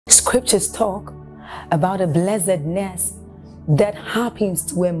scriptures talk about a blessedness that happens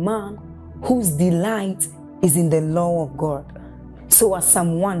to a man whose delight is in the law of God. So as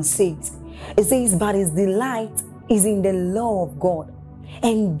Psalm 1 says, it says, but his delight is in the law of God,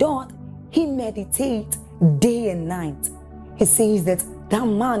 and doth he meditate day and night. He says that that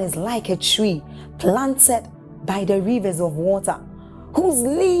man is like a tree planted by the rivers of water, whose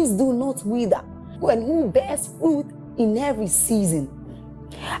leaves do not wither, and who bears fruit in every season.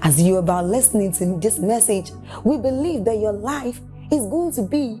 As you're about listening to this message, we believe that your life is going to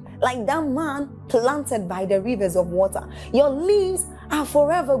be like that man planted by the rivers of water. Your leaves are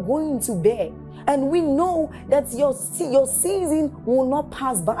forever going to bear. And we know that your season will not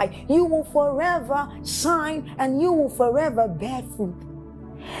pass by. You will forever shine and you will forever bear fruit.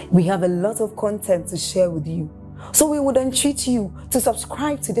 We have a lot of content to share with you. So we would entreat you to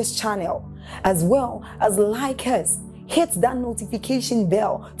subscribe to this channel, as well as like us. Hit that notification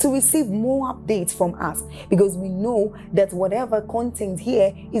bell to receive more updates from us, because we know that whatever content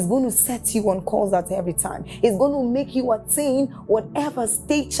here is going to set you on course at every time. It's going to make you attain whatever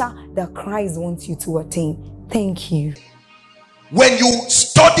stature that Christ wants you to attain. Thank you. When you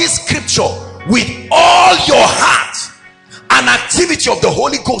study scripture with all your heart, an activity of the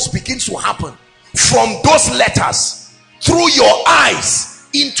Holy Ghost begins to happen from those letters through your eyes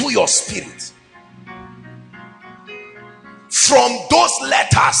into your spirit. From those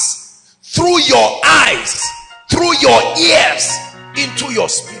letters through your eyes, through your ears, into your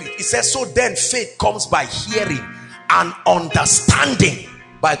spirit. It says, so then faith comes by hearing, and understanding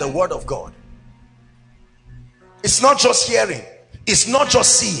by the word of God. It's not just hearing, it's not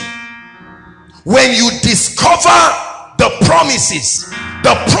just seeing. When you discover the promises,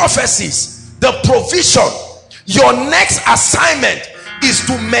 the prophecies, the provision, your next assignment is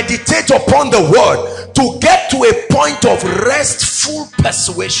to meditate upon the word, to get to a point of restful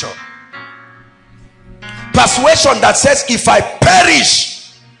persuasion. Persuasion that says, if I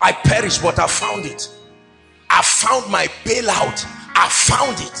perish, I perish, but I found it. I found my bailout. I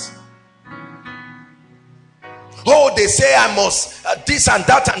found it. Oh, they say I must this and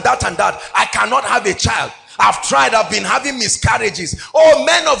that and that and that. I cannot have a child. I've tried. I've been having miscarriages. Oh,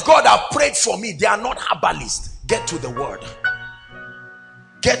 men of God have prayed for me. They are not herbalists. Get to the word.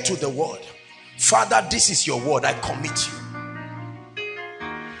 Get to the word. Father, this is your word. I commit you.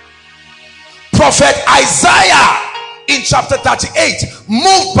 Prophet Isaiah in chapter 38,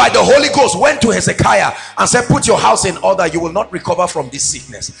 moved by the Holy Ghost, went to Hezekiah and said, put your house in order. You will not recover from this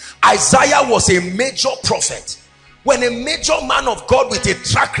sickness. Isaiah was a major prophet. When a major man of God with a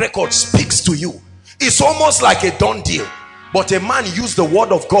track record speaks to you, it's almost like a done deal. But a man used the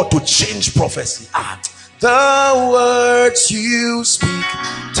word of God to change prophecy. The words you speak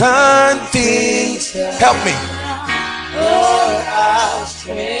turn things. Help me.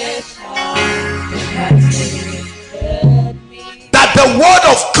 That the word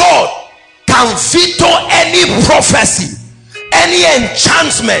of God can veto any prophecy, any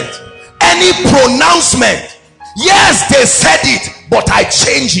enchantment, any pronouncement. Yes, they said it, but I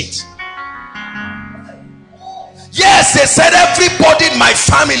change it. Yes, they said everybody in my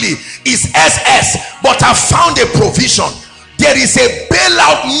family is SS, but I found a provision. There is a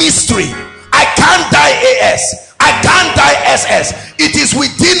bailout mystery. I can't die AS. I can't die SS. It is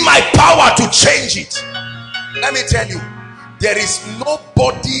within my power to change it. Let me tell you, there is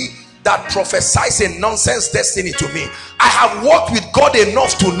nobody that prophesies a nonsense destiny to me. I have worked with God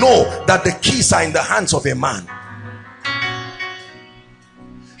enough to know that the keys are in the hands of a man.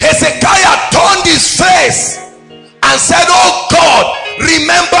 Hezekiah turned his face and said, oh God,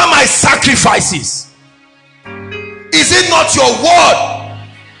 remember my sacrifices. Is it not your word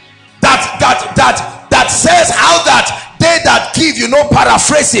that says how that they that give, you know,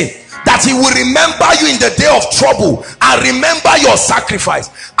 paraphrasing, that he will remember you in the day of trouble and remember your sacrifice.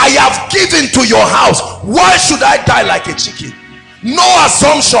 I have given to your house. Why should I die like a chicken? No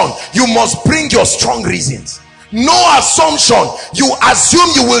assumption. You must bring your strong reasons. No assumption. You assume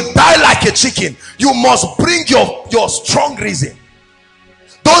you will die like a chicken. You must bring your strong reason.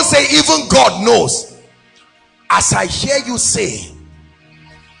 Don't say even God knows. As I hear you say,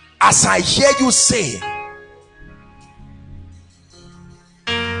 as I hear you say,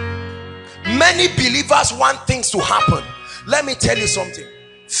 many believers want things to happen. Let me tell you something.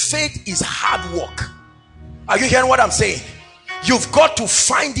 Faith is hard work. Are you hearing what I'm saying? You've got to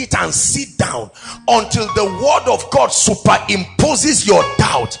find it and sit down until the word of God superimposes your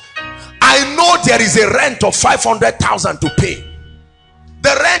doubt. I know there is a rent of 500,000 to pay.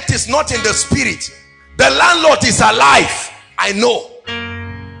 The rent is not in the spirit. The landlord is alive. I know.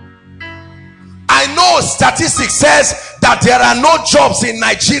 I know statistics says that there are no jobs in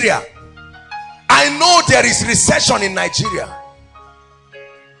Nigeria. I know there is recession in Nigeria.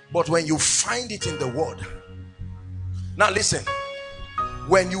 But when you find it in the word, now listen,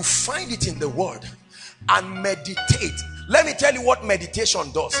 when you find it in the word and meditate, let me tell you what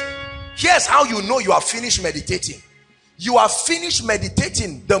meditation does. Here's how you know you are finished meditating. You are finished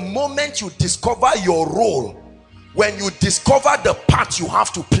meditating the moment you discover your role. When you discover the part you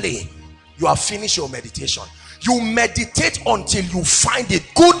have to play, you have finished your meditation. You meditate until you find it.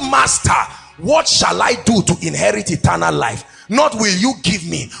 Good master, what shall I do to inherit eternal life? Not will you give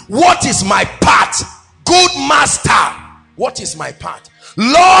me. What is my part? Good master, what is my part?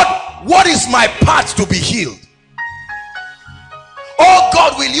 Lord, what is my part to be healed? Oh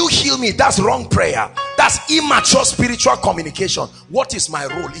God, will you heal me? That's wrong prayer. That's immature spiritual communication. What is my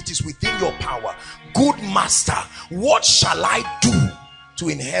role? It is within your power. Good master, what shall I do to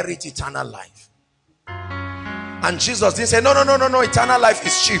inherit eternal life? And Jesus didn't say, no, eternal life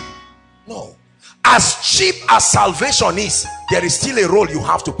is cheap. No. As cheap as salvation is, there is still a role you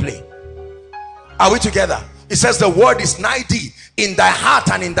have to play. Are we together? It says the word is nigh thee, in thy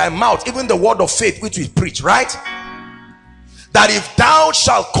heart and in thy mouth, even the word of faith which we preach, right? That if thou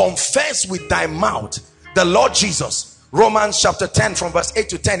shalt confess with thy mouth the Lord Jesus, Romans chapter 10 from verse 8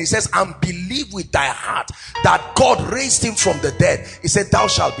 to 10, he says, and believe with thy heart that God raised him from the dead, he said, thou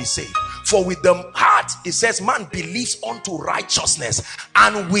shalt be saved. For with the heart, it says, man believes unto righteousness,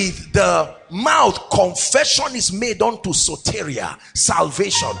 and with the mouth confession is made unto soteria,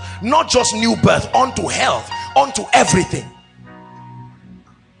 salvation. Not just new birth, unto health, unto everything.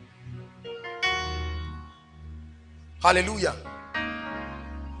 Hallelujah.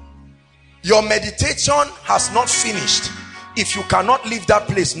 Your meditation has not finished if you cannot leave that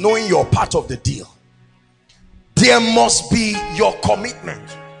place knowing you're part of the deal. There must be your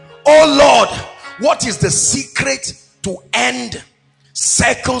commitment. Oh Lord, what is the secret to end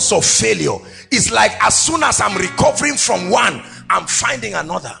cycles of failure? It's like as soon as I'm recovering from one, I'm finding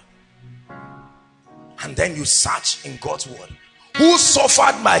another. And then you search in God's word. Who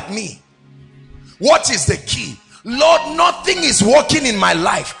suffered like me? What is the key? Lord, nothing is working in my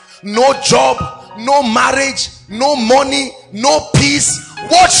life. No job, no marriage, no money, no peace.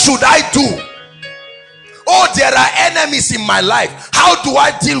 What should I do? Oh, there are enemies in my life. How do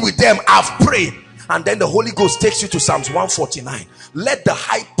I deal with them? I've prayed. And then the Holy Ghost takes you to Psalms 149. Let the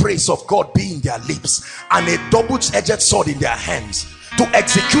high praise of God be in their lips and a double-edged sword in their hands, to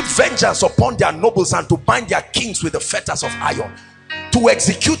execute vengeance upon their nobles and to bind their kings with the fetters of iron, to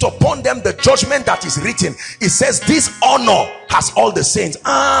execute upon them the judgment that is written. It says this honor has all the saints.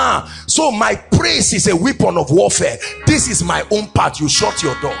 So my praise is a weapon of warfare. This is my own part. You shut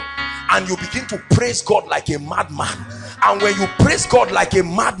your door and you begin to praise God like a madman. And when you praise God like a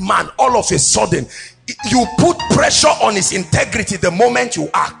madman, all of a sudden you put pressure on his integrity the moment you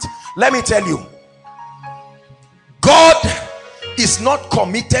act. Let me tell you, God is not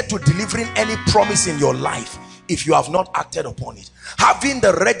committed to delivering any promise in your life if you have not acted upon it. Having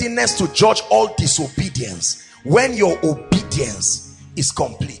the readiness to judge all disobedience when your obedience is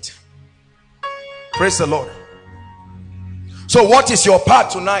complete. Praise the Lord. So what is your part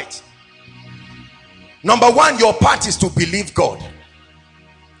tonight? Number one, your part is to believe God.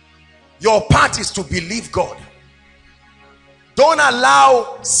 Your part is to believe God. Don't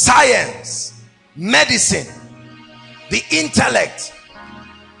allow science, medicine, the intellect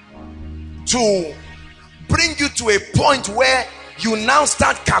to bring you to a point where you now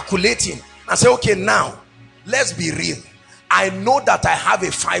start calculating and say, okay, now let's be real. I know that I have a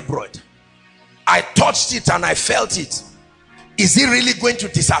fibroid. I touched it and I felt it. Is it really going to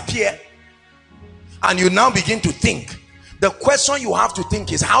disappear? And you now begin to think. The question you have to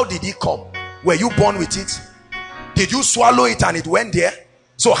think is, how did it come? Were you born with it? Did you swallow it and it went there?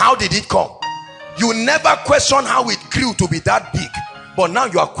 So how did it come? You never question how it grew to be that big, but now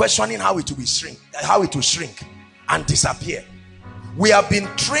you are questioning how it will shrink and disappear. We have been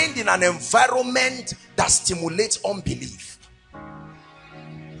trained in an environment that stimulates unbelief.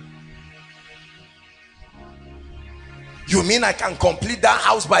 You mean I can complete that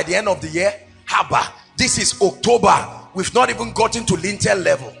house by the end of the year? Haba, this is October. We've not even gotten to lintel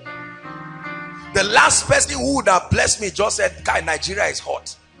level. The last person who would have blessed me just said, "Guy, Nigeria is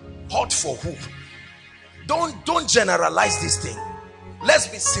hot." Hot for who? Don't generalize this thing. Let's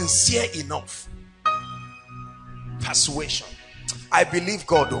be sincere enough. Persuasion. I believe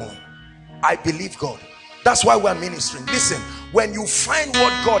God. Oh, I believe God. That's why we're ministering. Listen, when you find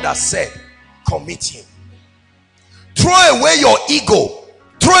what God has said, commit him. Throw away your ego,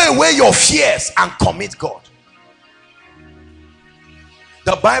 throw away your fears, and commit God.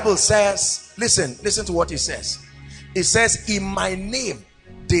 The Bible says, listen to what it says. It says, in my name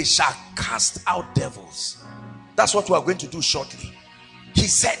they shall cast out devils. That's what we are going to do shortly. He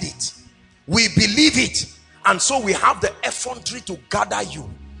said it. We believe it. And so we have the effrontery to gather you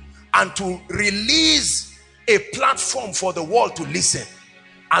and to release a platform for the world to listen.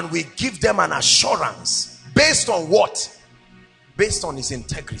 And we give them an assurance. Based on what? Based on his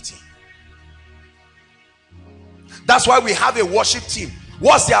integrity. That's why we have a worship team.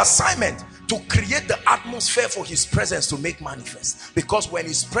 What's the assignment? To create the atmosphere for his presence to make manifest. Because when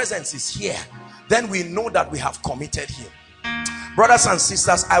his presence is here, then we know that we have committed him. Brothers and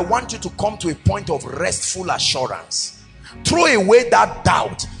sisters, I want you to come to a point of restful assurance. Throw away that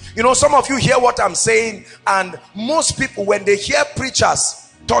doubt. You know, some of you hear what I'm saying, and most people, when they hear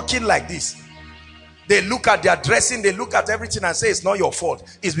preachers talking like this, they look at their dressing, they look at everything and say, it's not your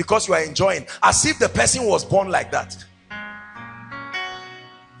fault. It's because you are enjoying. As if the person was born like that.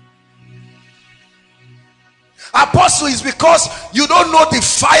 Apostle, is because you don't know the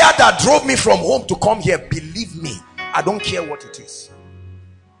fire that drove me from home to come here. Believe me, I don't care what it is.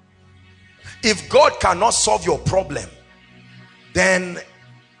 If God cannot solve your problem, then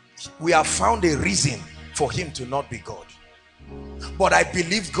we have found a reason for him to not be God. But I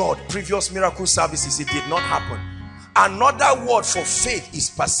believe God. Previous miracle services, it did not happen. Another word for faith is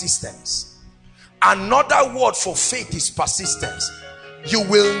persistence. Another word for faith is persistence. You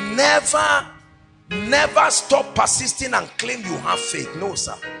will never stop persisting and claim you have faith. No,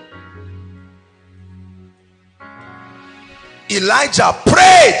 sir. Elijah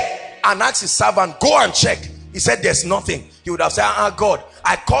prayed and asked his servant, go and check. He said, there's nothing. He would have said, God,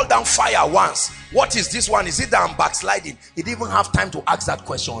 I called down fire once. What is this one? Is it that I'm backsliding? He didn't even have time to ask that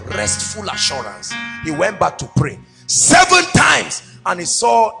question. Restful assurance. He went back to pray 7 times, and he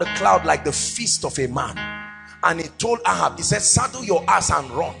saw the cloud like the fist of a man. And he told Ahab, he said, saddle your ass and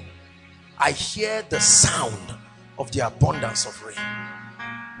run. I hear the sound of the abundance of rain.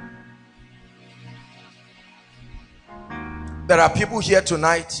 There are people here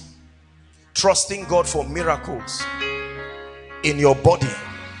tonight trusting God for miracles in your body.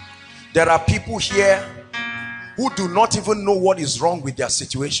 There are people here who do not even know what is wrong with their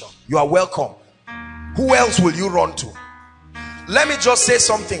situation. You are welcome. Who else will you run to? Let me just say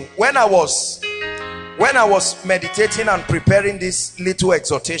something. When I was meditating and preparing this little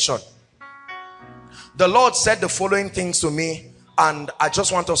exhortation, the Lord said the following things to me, and I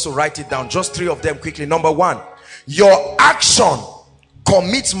just want us to write it down. Just 3 of them quickly. Number 1, your action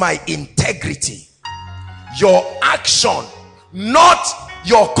commits my integrity. Your action, not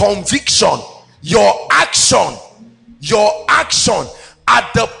your conviction. Your action. Your action.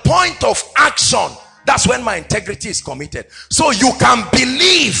 At the point of action, that's when my integrity is committed. So you can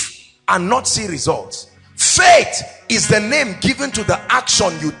believe and not see results. Faith is the name given to the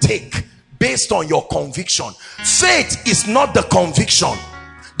action you take based on your conviction. Faith is not the conviction.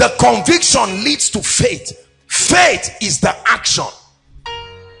 The conviction leads to faith. Faith is the action.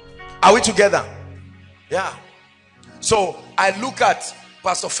 Are we together? Yeah. So I look at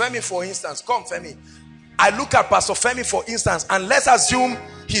Pastor Femi, for instance. Come, Femi. I look at Pastor Femi, for instance, and let's assume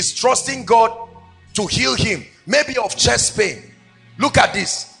he's trusting God to heal him, maybe of chest pain. Look at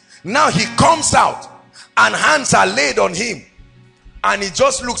this. Now he comes out and hands are laid on him, and he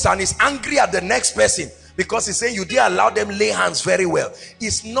just looks and is angry at the next person because he's saying, you didn't allow them lay hands very well.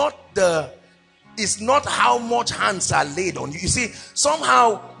 It's not how much hands are laid on you. You see,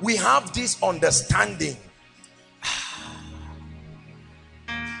 somehow we have this understanding.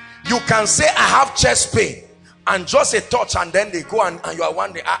 You can say, I have chest pain, and just a touch, and then they go and you are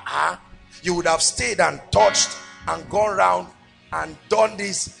wondering, you would have stayed and touched and gone around and done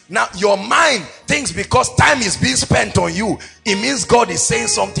this. Now your mind thinks because time is being spent on you, it means God is saying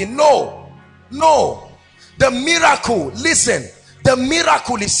something. No. The miracle, listen, the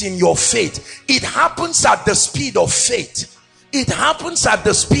miracle is in your faith. It happens at the speed of faith. It happens at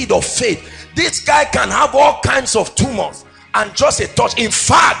the speed of faith. This guy can have all kinds of tumors and just a touch. In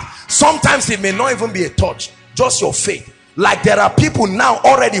fact, sometimes it may not even be a touch, just your faith. Like there are people now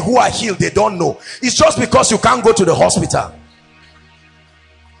already who are healed, they don't know. It's just because you can't go to the hospital.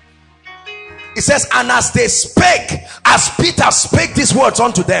 It says, and as they spake, as Peter spake these words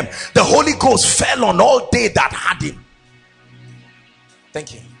unto them, the Holy Ghost fell on all they that had him.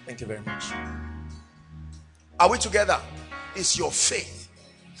 Thank you. Thank you very much. Are we together? It's your faith.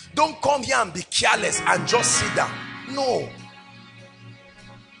 Don't come here and be careless and just sit down. No.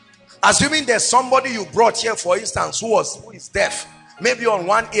 Assuming there's somebody you brought here, for instance, who is deaf, maybe on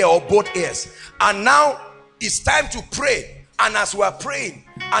one ear or both ears, and now it's time to pray. And as we are praying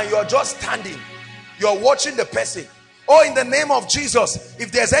and you're just standing, you're watching the person. Oh, in the name of Jesus,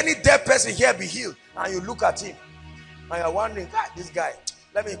 if there's any deaf person here, be healed. And you look at him and you're wondering, "Ah, this guy,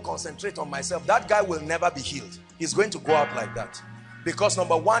 let me concentrate on myself." That guy will never be healed. He's going to go out like that. Because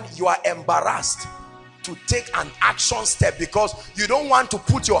number one, you are embarrassed to take an action step because you don't want to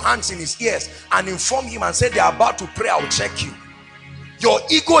put your hands in his ears and inform him and say, "They are about to pray, I'll check you." Your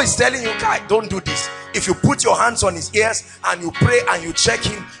ego is telling you, "Guy, don't do this." If you put your hands on his ears and you pray and you check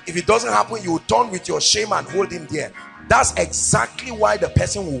him, if it doesn't happen, you will turn with your shame and hold him there. That's exactly why the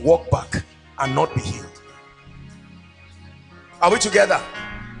person will walk back and not be healed. Are we together?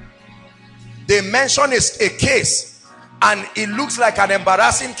 They mention a case and it looks like an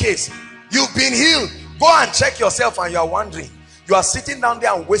embarrassing case. You've been healed. Go and check yourself, and you are wondering. You are sitting down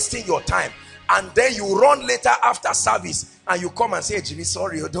there and wasting your time. And then you run later after service and you come and say, "Hey, Jimmy,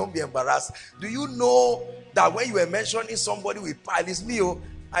 sorry, don't be embarrassed. Do you know that when you were mentioning somebody with pile, it's me, oh,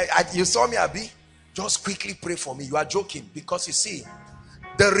 you saw me, Abi? Just quickly pray for me." You are joking, because you see,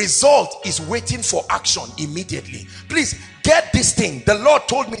 the result is waiting for action immediately. Please get this thing. The Lord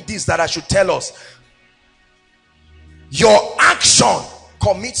told me this, that I should tell us. Your action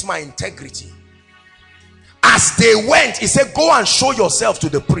commits my integrity. As they went, he said, "Go and show yourself to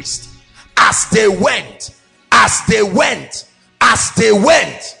the priest." As they went, as they went, as they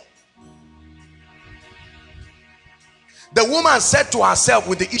went. The woman said to herself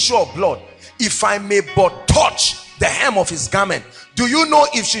with the issue of blood, "If I may but touch the hem of his garment." Do you know,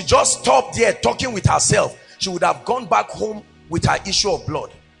 if she just stopped there talking with herself, she would have gone back home with her issue of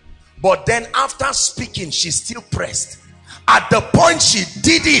blood. But then after speaking, she still pressed. At the point she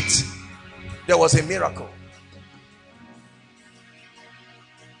did it, there was a miracle.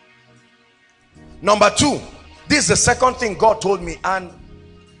 Number two, this is the second thing God told me, and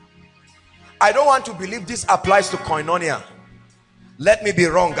I don't want to believe this applies to koinonia. Let me be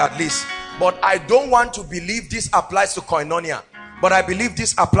wrong at least, but I don't want to believe this applies to koinonia, but I believe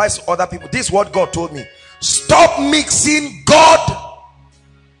this applies to other people. This is what God told me. Stop mixing God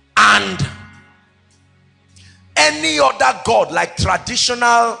and any other God, like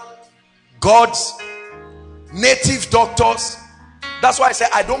traditional gods, native doctors. That's why I say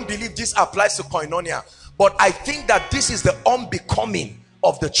I don't believe this applies to koinonia, but I think that this is the unbecoming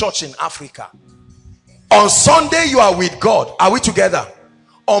of the church in Africa. On Sunday you are with God. Are we together?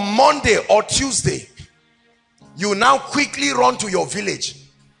 On Monday or Tuesday, you now quickly run to your village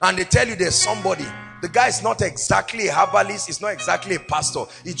and they tell you there's somebody. The guy is not exactly a herbalist, he's not exactly a pastor,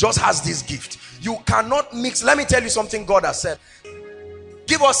 he just has this gift. You cannot mix. Let me tell you something God has said.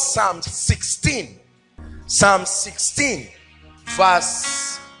 Give us Psalm 16. Psalm 16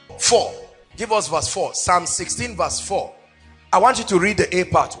 verse 4. Give us verse 4. Psalm 16 verse 4. I want you to read the A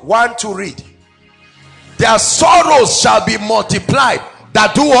part. 1, 2, read. Their sorrows shall be multiplied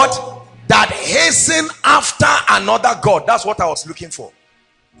that do what? That hasten after another God. That's what I was looking for.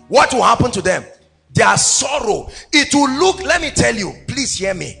 What will happen to them? Their sorrow, it will look, let me tell you, please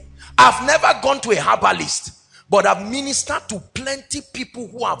hear me. I've never gone to a herbalist, but I've ministered to plenty people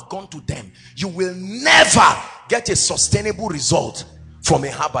who have gone to them. You will never get a sustainable result from a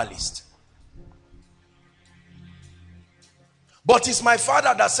herbalist. But it's my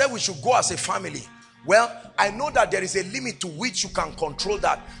father that said we should go as a family. Well, I know that there is a limit to which you can control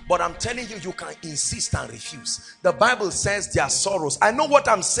that, but I'm telling you, you can insist and refuse. The Bible says their sorrows. I know what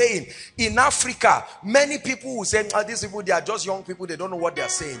I'm saying. In Africa, many people will say, oh, these people, they are just young people, they don't know what they are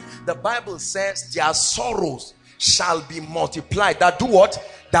saying. The Bible says their sorrows shall be multiplied. That do what?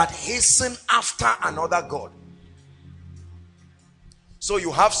 That hasten after another God. So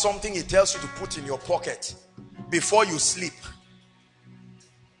you have something he tells you to put in your pocket before you sleep.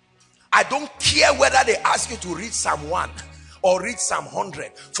 I don't care whether they ask you to read Psalm 1 or read Psalm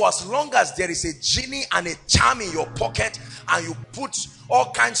 100. For as long as there is a genie and a charm in your pocket and you put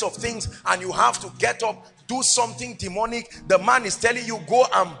all kinds of things and you have to get up, do something demonic, the man is telling you, go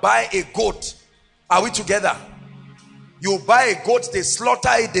and buy a goat. Are we together? You buy a goat, they slaughter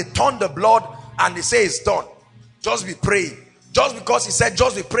it, they turn the blood and they say it's done. Just be praying. Just because he said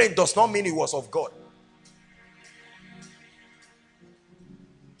just be praying does not mean it was of God.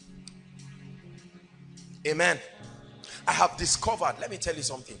 Amen. I have discovered, let me tell you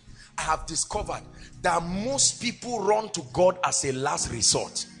something. I have discovered that most people run to God as a last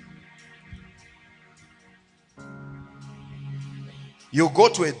resort. You go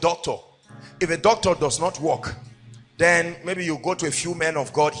to a doctor. If a doctor does not work, then maybe you go to a few men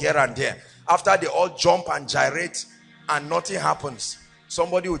of God here and there. After they all jump and gyrate and nothing happens,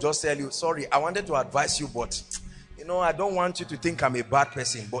 somebody will just tell you, sorry, I wanted to advise you, but you know, I don't want you to think I'm a bad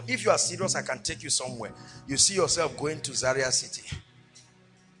person, but if you are serious, I can take you somewhere. You see yourself going to Zaria City.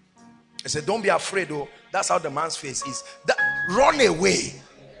 I said, don't be afraid, though. That's how the man's face is. Run away.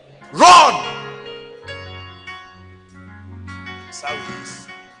 Run. That's how it is.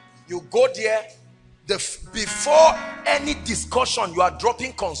 You go there, before any discussion, you are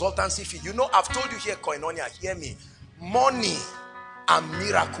dropping consultancy fee. You know, I've told you here, Koinonia, hear me. Money and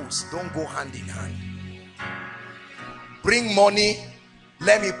miracles don't go hand in hand. Bring money,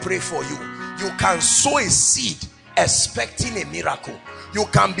 let me pray for you. You can sow a seed expecting a miracle. You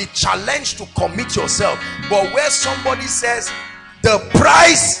can be challenged to commit yourself, but where somebody says the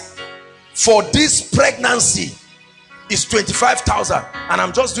price for this pregnancy is 25,000 and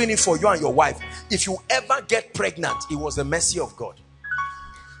I'm just doing it for you and your wife. If you ever get pregnant, it was the mercy of God.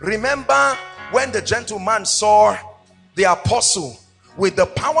 Remember when the gentleman saw the apostle with the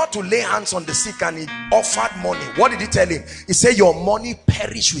power to lay hands on the sick and he offered money? What did he tell him? He said, your money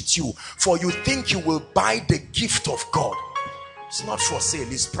perish with you, for you think you will buy the gift of God. It's not for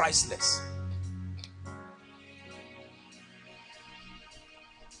sale, it's priceless.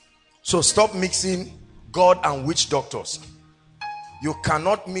 So stop mixing God and witch doctors. You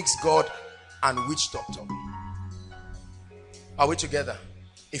cannot mix God and witch doctor. Are we together?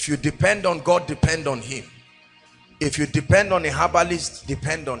 If you depend on God, depend on him. If you depend on a herbalist,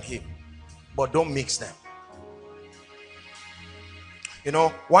 depend on him. But don't mix them. You know,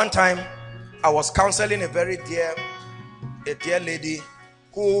 one time I was counseling a very dear lady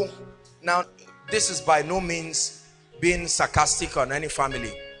who, now this is by no means being sarcastic on any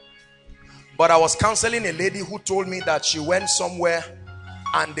family, but I was counseling a lady who told me that she went somewhere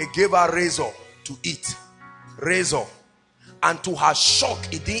and they gave her razor to eat. Razor. And to her shock,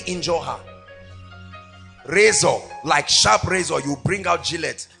 it didn't injure her. Razor, like sharp razor, you bring out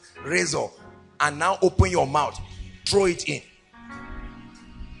Gillette razor and now open your mouth, throw it in.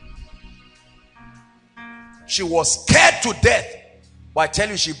 She was scared to death, but I tell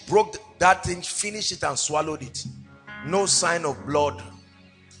you, she broke that thing, finished it and swallowed it. No sign of blood.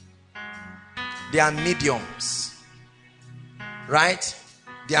 They are mediums, right?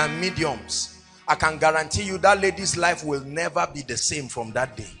 They are mediums. I can guarantee you that lady's life will never be the same from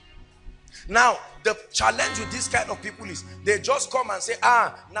that day. Now, the challenge with this kind of people is they just come and say,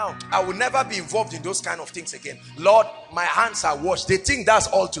 now I will never be involved in those kind of things again. Lord, my hands are washed. They think that's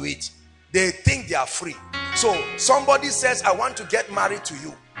all to it. They think they are free. So somebody says, I want to get married to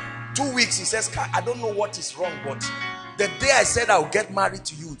you. 2 weeks, he says, I don't know what is wrong, but the day I said I'll get married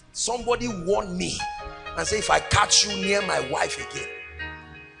to you, somebody warned me and said, if I catch you near my wife again.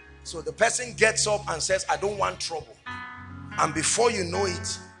 So the person gets up and says, I don't want trouble. And before you know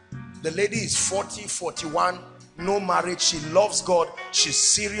it, the lady is 40, 41, no marriage. She loves God. She's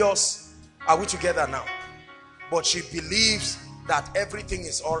serious. Are we together now? But she believes that everything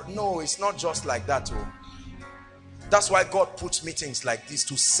is all. No, it's not just like that. Oh. That's why God puts meetings like this,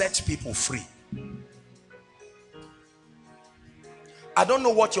 to set people free. I don't know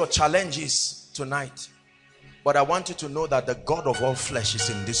what your challenge is tonight, but I want you to know that the God of all flesh is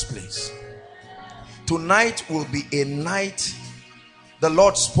in this place. Tonight will be a night. The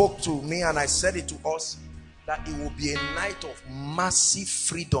Lord spoke to me and I said it to us, that it will be a night of massive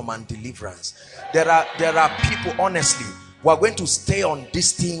freedom and deliverance. There are people, honestly, who are going to stay on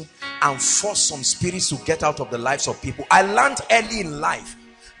this thing and force some spirits to get out of the lives of people. I learned early in life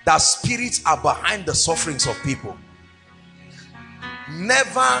that spirits are behind the sufferings of people.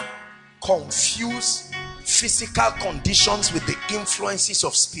 Never confuse physical conditions with the influences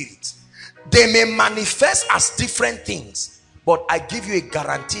of spirit. They may manifest as different things, but I give you a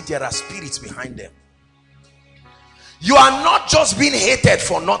guarantee there are spirits behind them. You are not just being hated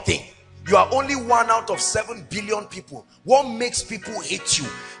for nothing. You are only 1 out of 7 billion people. What makes people hate you?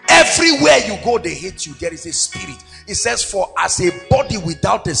 Everywhere you go, they hate you. There is a spirit. It says, for as a body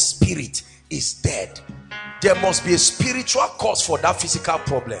without a spirit is dead. There must be a spiritual cause for that physical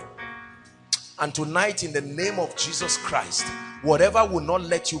problem. And tonight, in the name of Jesus Christ, whatever will not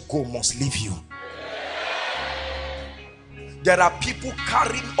let you go must leave you. There are people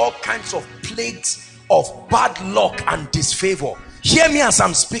carrying all kinds of plagues of bad luck and disfavor. Hear me as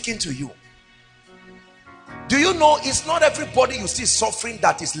I'm speaking to you. Do you know it's not everybody you see suffering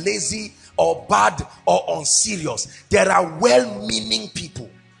that is lazy or bad or unserious? There are well-meaning people.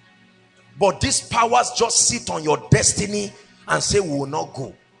 But these powers just sit on your destiny and say, we will not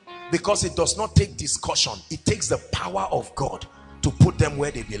go. Because it does not take discussion. It takes the power of God to put them where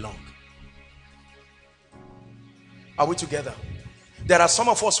they belong. Are we together? There are some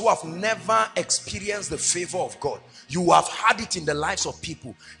of us who have never experienced the favor of God. You have had it in the lives of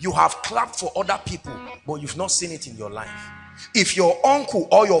people. You have clapped for other people, but you've not seen it in your life. If your uncle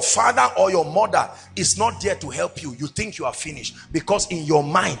or your father or your mother is not there to help you, you think you are finished. Because in your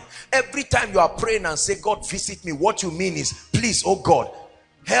mind, every time you are praying and say, God, visit me, what you mean is, please, oh God,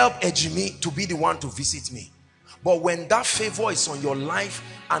 help Ejimi to be the one to visit me. But when that favor is on your life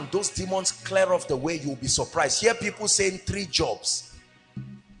and those demons clear off the way, you'll be surprised. Hear people saying 3 jobs.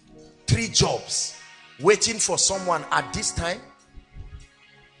 3 jobs. Waiting for someone at this time.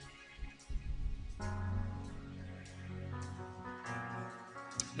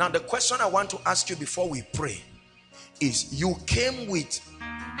 Now the question I want to ask you before we pray is, you came with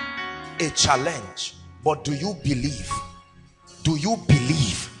a challenge, but do you believe? Do you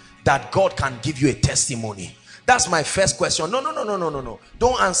believe that God can give you a testimony? That's my first question. No.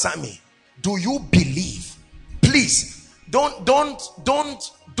 Don't answer me. Do you believe? Please, don't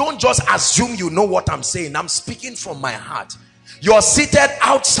just assume you know what I'm saying. I'm speaking from my heart. You're seated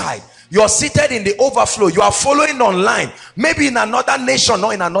outside. You're seated in the overflow. You are following online. Maybe in another nation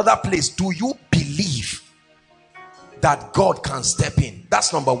or in another place. Do you believe that God can step in?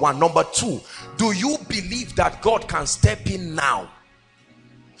 That's number one. Number two, do you believe that God can step in now?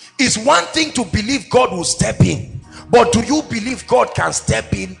 It's one thing to believe God will step in, but do you believe God can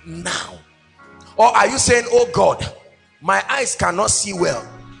step in now? Or are you saying, oh God, my eyes cannot see well,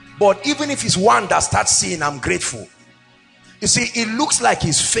 but even if it's one that starts seeing, I'm grateful? You see, it looks like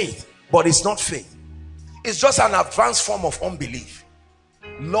it's faith, but it's not faith. It's just an advanced form of unbelief.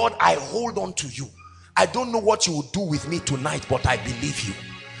 Lord, I hold on to you. I don't know what you will do with me tonight, but I believe you.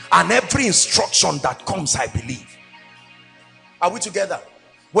 And every instruction that comes, I believe. Are we together?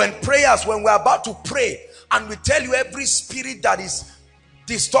 When we're about to pray and we tell you every spirit that is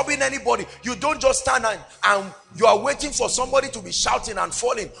disturbing anybody, you don't just stand and you are waiting for somebody to be shouting and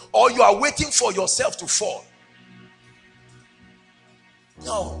falling, or you are waiting for yourself to fall.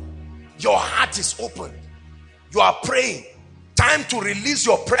 No, your heart is open. You are praying. Time to release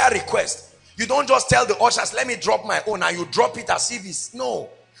your prayer request. You don't just tell the ushers, let me drop my own, and you drop it as if it's no.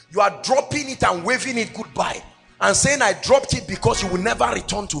 You are dropping it and waving it goodbye and saying, I dropped it because you will never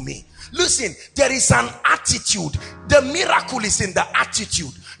return to me. Listen, there is an attitude. The miracle is in the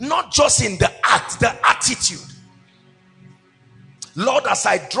attitude, not just in the act, the attitude. Lord, as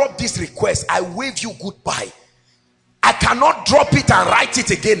I drop this request, I wave you goodbye. I cannot drop it and write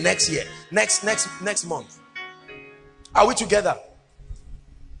it again next year, next month. Are we together?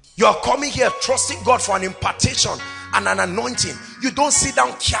 You are coming here trusting God for an impartation and an anointing. You don't sit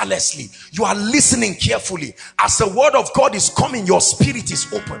down carelessly. You are listening carefully. As the word of God is coming, your spirit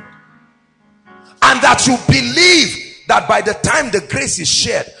is open. And that you believe that by the time the grace is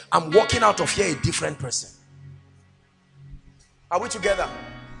shared, I'm walking out of here a different person. Are we together?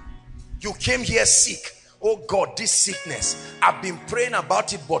 You came here sick. Oh God, this sickness, I've been praying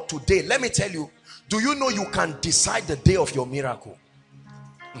about it, but today, let me tell you, do you know you can decide the day of your miracle?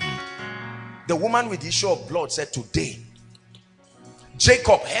 The woman with the issue of blood said today.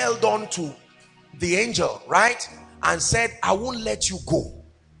 Jacob held on to the angel, right? And said, I won't let you go.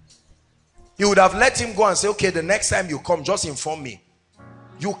 He would have let him go and say, okay, the next time you come, just inform me.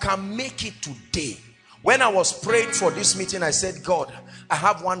 You can make it today. When I was praying for this meeting, I said, God, I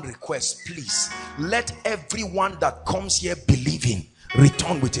have one request. Please, let everyone that comes here believing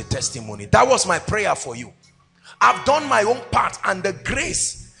return with a testimony. That was my prayer for you. I've done my own part, and the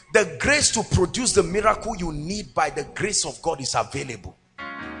grace to produce the miracle you need by the grace of God is available.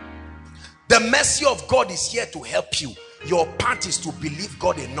 The mercy of God is here to help you. Your part is to believe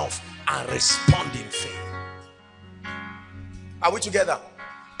God enough and respond in faith. Are we together?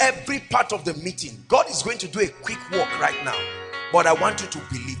 Every part of the meeting, God is going to do a quick walk right now, but I want you to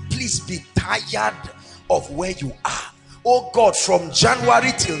believe. Please be tired of where you are. Oh God, from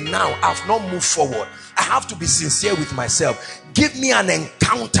January till now, I've not moved forward. I have to be sincere with myself. Give me an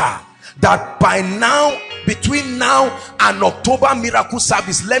encounter that by now, between now and October miracle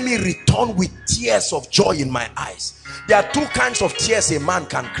service, let me return with tears of joy in my eyes. There are two kinds of tears a man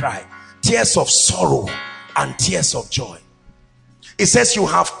can cry: tears of sorrow and tears of joy. It says, you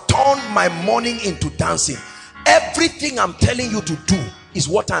have turned my mourning into dancing. Everything I'm telling you to do is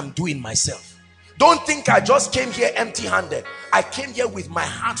what I'm doing myself. Don't think I just came here empty-handed. I came here with my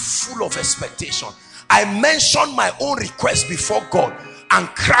heart full of expectation. I mentioned my own request before God and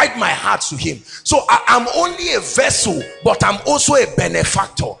cried my heart to him. So I'm only a vessel, but I'm also a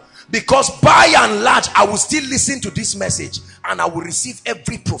benefactor, because by and large I will still listen to this message and I will receive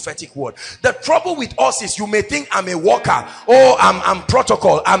every prophetic word. The trouble with us is, you may think I'm a worker, oh, I'm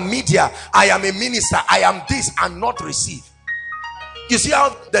protocol, I'm media, I am a minister, I am this, and not receive. You see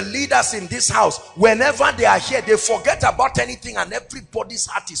how the leaders in this house, whenever they are here, they forget about anything and everybody's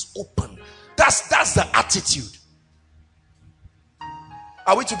heart is open. That's the attitude.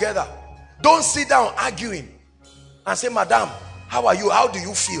 Are we together? Don't sit down arguing and say, Madam, how are you? How do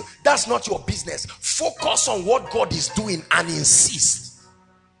you feel? That's not your business. Focus on what God is doing and insist.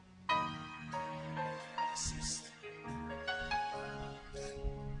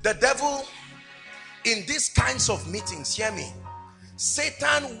 The devil, in these kinds of meetings, hear me,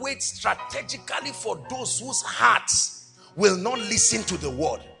 Satan waits strategically for those whose hearts will not listen to the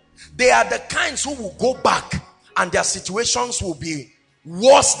word. They are the kinds who will go back and their situations will be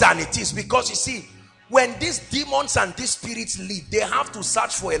worse than it is, because you see, when these demons and these spirits leave, they have to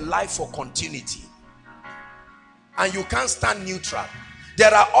search for a life for continuity, and you can't stand neutral.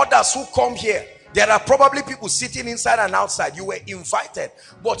 There are others who come here. There are probably people sitting inside and outside. You were invited,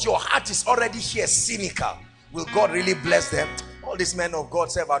 but your heart is already here cynical. Will God really bless them? All these men of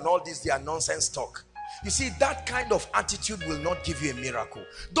God serve, and all this, they are nonsense talk. You see, that kind of attitude will not give you a miracle.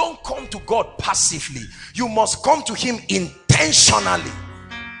 Don't come to God passively. You must come to him intentionally.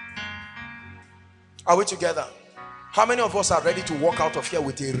 Are we together? How many of us are ready to walk out of here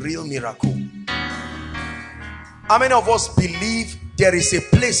with a real miracle? How many of us believe there is a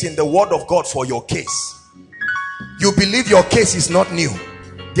place in the word of God for your case? You believe your case is not new.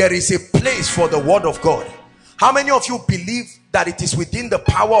 There is a place for the word of God. How many of you believe that it is within the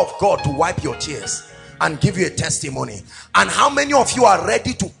power of God to wipe your tears and give you a testimony? And how many of you are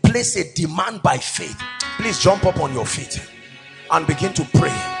ready to place a demand by faith? Please jump up on your feet and begin to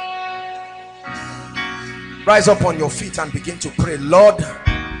pray. Rise up on your feet and begin to pray. Lord,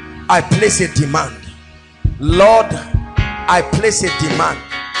 I place a demand. Lord, I place a demand.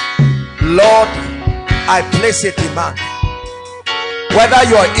 Lord, I place a demand. Whether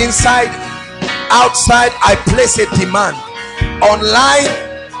you are inside, outside, I place a demand. Online,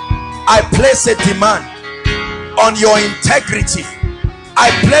 I place a demand. On your integrity, I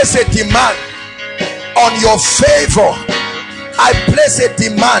place a demand. On your favor, I place a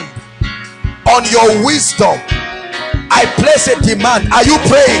demand. On your wisdom, I place a demand. Are you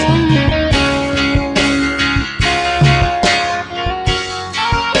praying?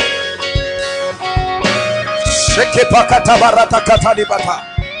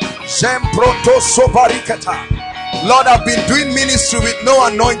 Lord, I've been doing ministry with no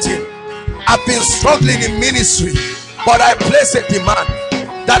anointing. I've been struggling in ministry, but I place a demand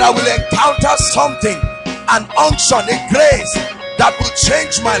that I will encounter something, an unction, a grace that will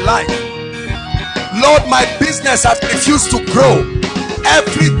change my life. Lord, my business has refused to grow.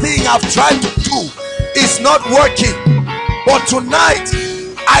 Everything I've tried to do is not working, but tonight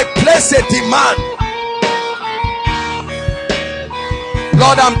I place a demand.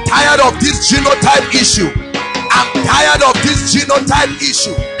 Lord, I'm tired of this genotype issue. I'm tired of this genotype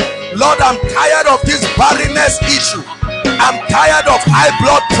issue. Lord, I'm tired of this barrenness issue. I'm tired of high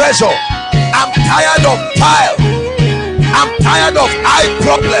blood pressure. I'm tired of bile. I'm tired of eye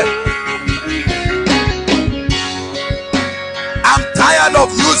problem. I'm tired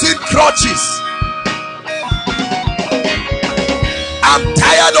of using crutches. I'm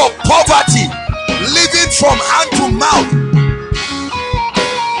tired of poverty, living from hand to mouth.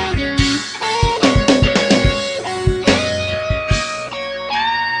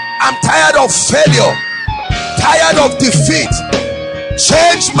 I'm tired of failure, tired of defeat.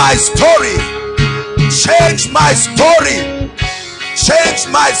 Change my story. Change my story. Change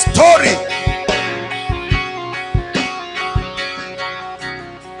my story.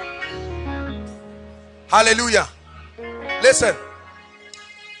 Hallelujah. Listen.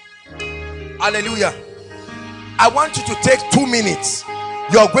 Hallelujah. I want you to take 2 minutes.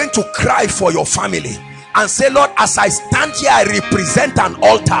 You're going to cry for your family and say, Lord, as I stand here, I represent an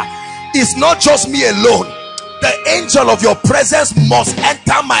altar. It's not just me alone. The angel of your presence must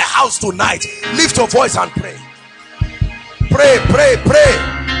enter my house tonight. Lift your voice and pray. Pray, pray, pray.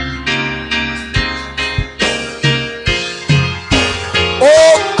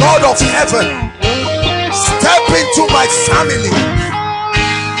 Oh God of heaven, step into my family.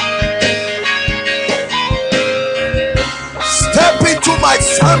 Step into my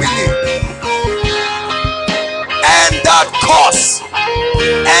family. End that curse.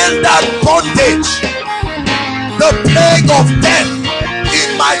 End that bondage. The plague of death in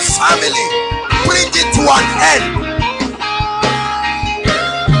my family, bring it to an end.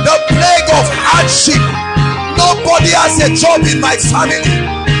 The plague of hardship, nobody has a job in my family,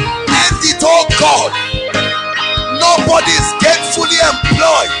 end it, oh God. Nobody is gainfully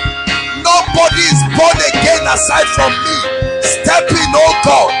employed. Nobody is born again aside from me. Step in, oh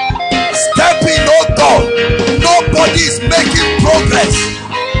God. Step in, oh God. Nobody is making progress.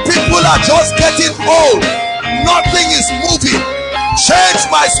 People are just getting old. Nothing is moving. Change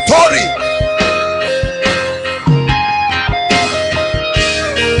my story.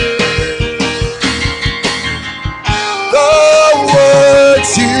 The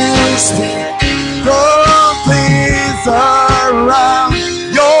words you speak, the things around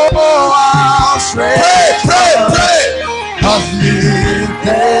your house. Pray, pray, pray. Of me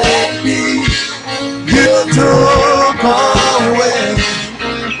there.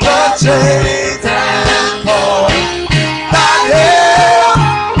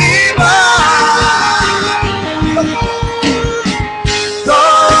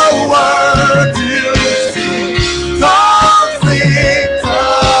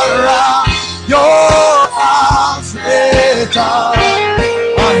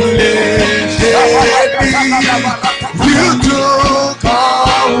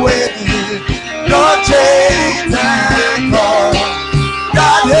 away your chains and cords.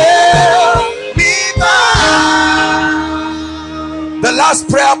 God help me by. The last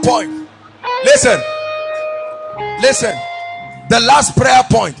prayer point. Listen. The last prayer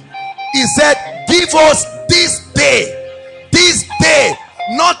point. He said, give us this day,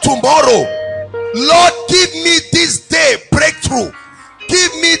 not tomorrow. Lord, give me this day breakthrough.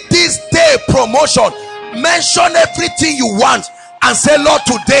 Give me this day promotion. Mention everything you want and say, Lord,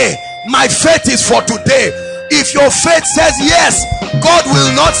 today my faith is for today. If your faith says yes, God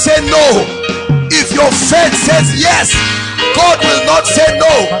will not say no. If your faith says yes, God will not say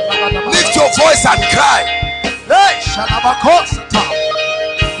no. Lift your voice and cry.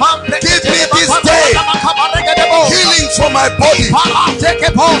 Give me this day healing for my body.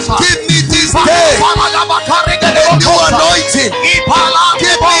 Give me this day a new anointing.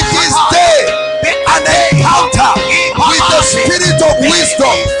 Give me this day an encounter with the spirit of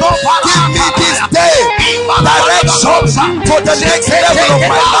wisdom. Give me this day direction for the next level of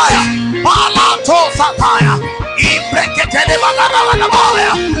my life.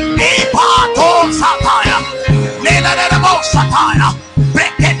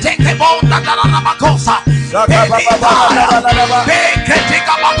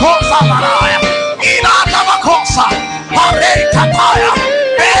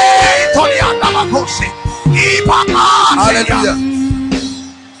 Hallelujah.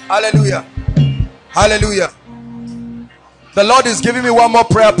 Hallelujah. Hallelujah. The Lord is giving me one more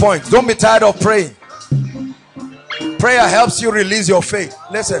prayer point. Don't be tired of praying. Prayer helps you release your faith.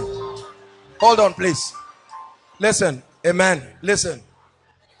 Listen. Hold on, please. Listen. Amen. Listen.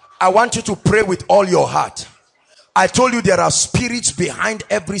 I want you to pray with all your heart. I told you there are spirits behind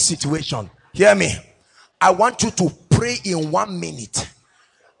every situation. Hear me. I want you to pray in 1 minute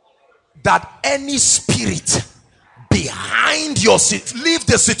that any spirit behind your leave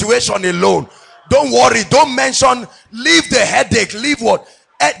the situation alone. Don't worry. Don't mention. Leave the headache. Leave what?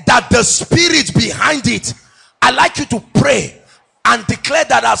 That the spirit behind it. I like you to pray and declare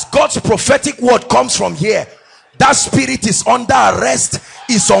that as God's prophetic word comes from here, that spirit is under arrest,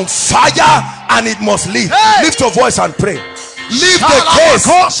 is on fire, and it must leave. Lift your voice and pray. Leave the case.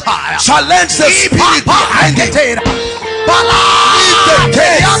 Challenge the spirit behind it. Leave the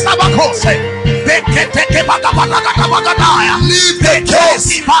case. Leave the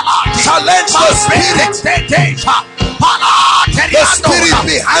case. Challenge the spirit. The spirit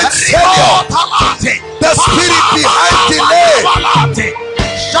behind failure. The spirit behind delay.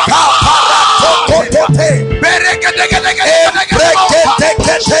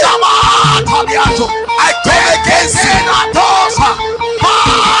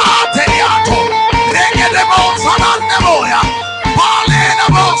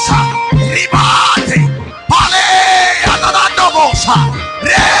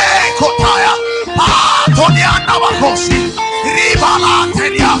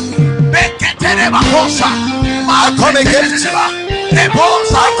 I come against it. I come against it.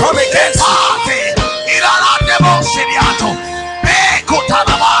 I come against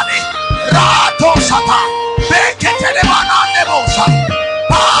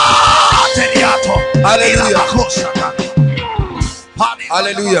Hallelujah.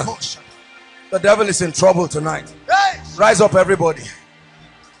 Hallelujah. The devil is in trouble tonight. Rise up, everybody.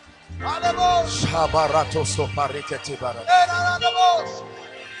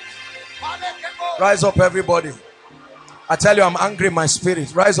 Rise up, everybody. I tell you, I'm angry in my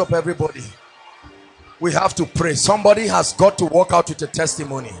spirit. Rise up, everybody. We have to pray. Somebody has got to walk out with a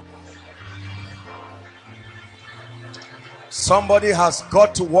testimony. Somebody has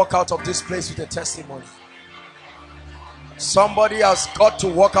got to walk out of this place with a testimony. Somebody has got to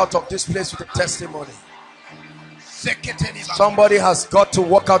walk out of this place with a testimony. Somebody has got to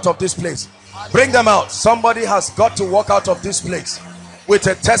walk out of this place. Bring them out. Somebody has got to walk out of this place with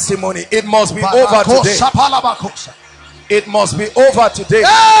a testimony. It must be over today. It must be over today.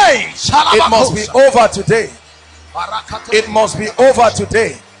 It must be over today. It must be over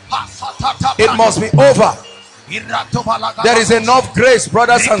today. It must be over. There is enough grace,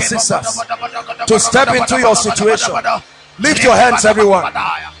 brothers and sisters, to step into your situation. Lift your hands, everyone.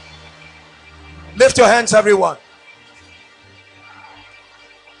 Lift your hands, everyone.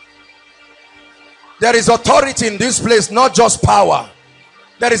 There is authority in this place, not just power.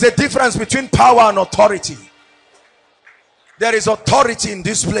 There is a difference between power and authority. There is authority in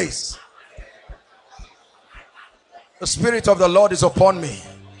this place. The Spirit of the Lord is upon me.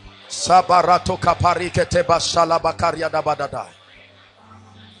 The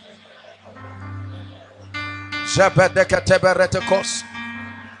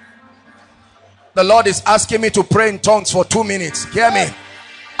Lord is asking me to pray in tongues for 2 minutes. Hear me.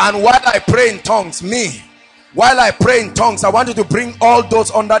 And while I pray in tongues, while I pray in tongues, I want you to bring all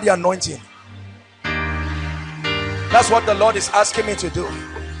those under the anointing. That's what the Lord is asking me to do.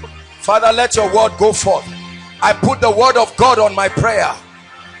 Father, let your word go forth. I put the word of God on my prayer.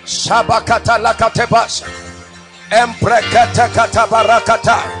 Shabakata lakatebash. Emprekata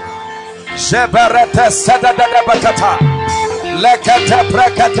katabarakata. Jeberete sedadadabakata. Lekate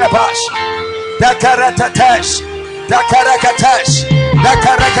prekatebash. Dakaretetesh. Dakarekatesh.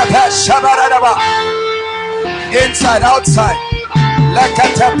 Dakarekatesh. Shabaradaba. Inside, outside.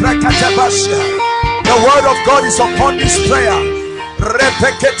 Lekate prekatebash. The word of God is upon this prayer.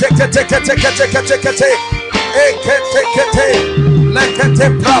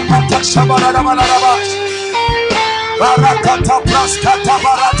 Barakata praskata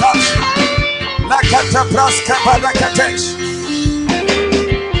baratash. Lakata praska barakatesh.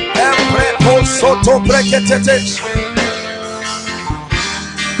 Emprepo soto breketetesh.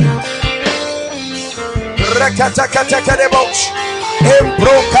 Rekata katekedebosh.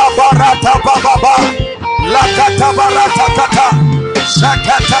 Embroka barata bababa. Lakata barata kata.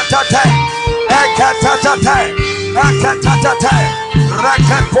 Shakata tate. Ekata tate. Ekata tate.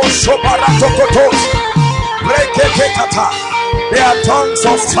 Rakapo shobarato kotos. They are tongues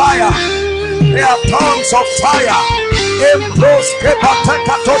of fire. They are tongues of fire.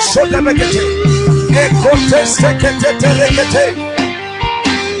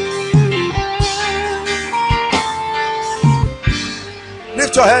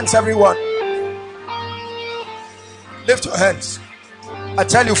 Lift your hands, everyone. Lift your hands. I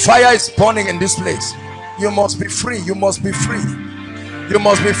tell you, fire is burning in this place. You must be free. You must be free. You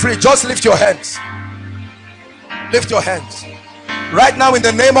must be free. Just lift your hands. Lift your hands right now in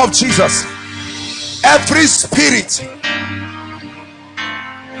the name of Jesus. Every spirit,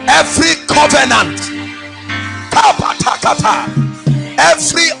 every covenant,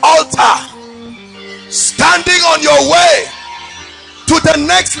 every altar standing on your way to the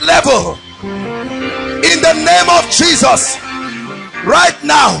next level, in the name of Jesus, right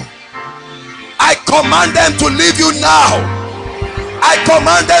now I command them to leave you now. I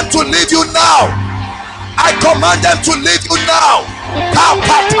command them to leave you now. I command them to leave you now.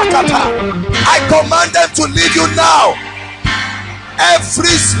 I command them to leave you now.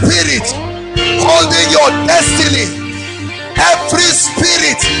 Every spirit holding your destiny, every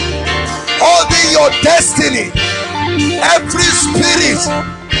spirit holding your destiny, every spirit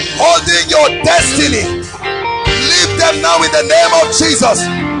holding your destiny, leave them now in the name of Jesus.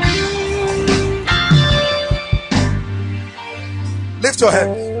 Lift your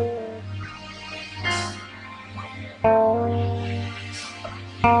hand.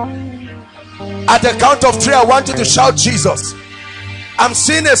 At the count of 3, I want you to shout Jesus. I'm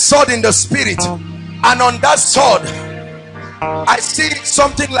seeing a sword in the spirit, and on that sword I see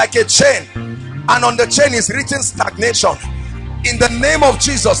something like a chain, and on the chain is written stagnation. In the name of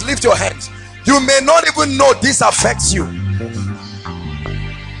Jesus, lift your hands. You may not even know this affects you.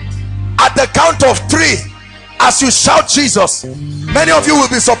 At the count of 3, as you shout Jesus, many of you will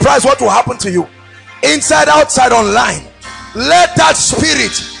be surprised what will happen to you. Inside, outside, online. Let that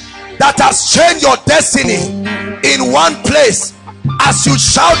spirit that has changed your destiny in one place, as you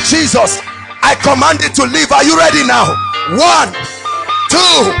shout Jesus, I command it to leave. Are you ready now? 1,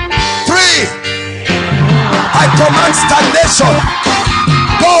 2, 3. I command stagnation.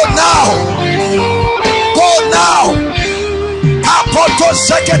 Go now. Go now.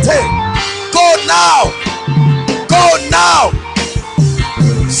 Go now. Go now.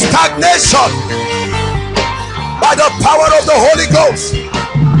 Stagnation. By the power of the Holy Ghost.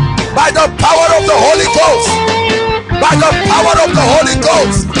 By the power of the Holy Ghost. By the power of the Holy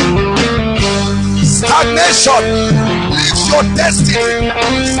Ghost. Stagnation leaves your destiny.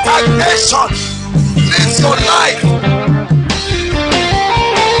 Stagnation leaves your life.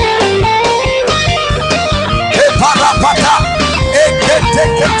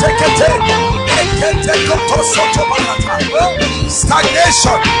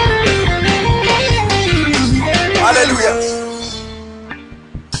 Stagnation. Hallelujah.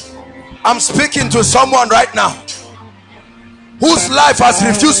 I'm speaking to someone right now whose life has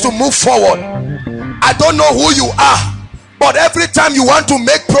refused to move forward. I don't know who you are, but every time you want to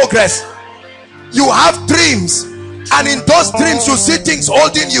make progress, you have dreams, and in those dreams you see things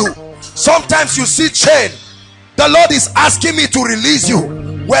holding you. Sometimes you see chain. The Lord is asking me to release you.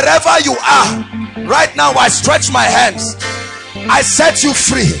 Wherever you are right now, I stretch my hands. I set you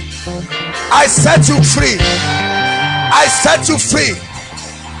free. I set you free. I set you free.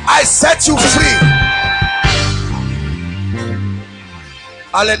 I set you free.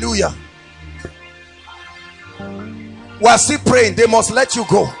 Hallelujah. We are still praying. They must let you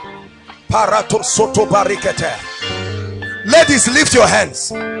go. Ladies, lift your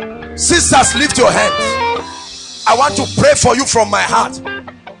hands. Sisters, lift your hands. I want to pray for you from my heart.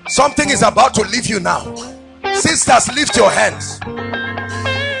 Something is about to leave you now. Sisters, lift your hands.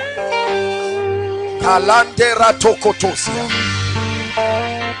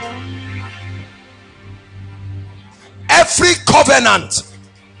 Every covenant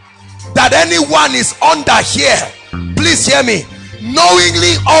that anyone is under here, please hear me,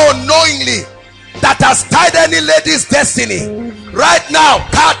 knowingly or unknowingly, that has tied any lady's destiny right now,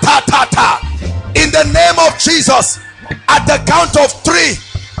 in the name of Jesus, at the count of 3,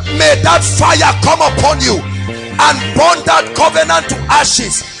 may that fire come upon you and burn that covenant to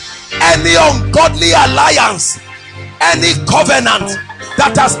ashes. Any ungodly alliance, any covenant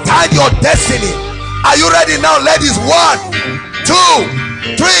that has tied your destiny. Are you ready now, ladies? 1,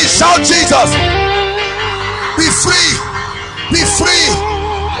 2, 3, shout Jesus. Be free, be free,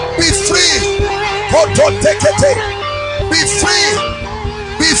 be free, be free,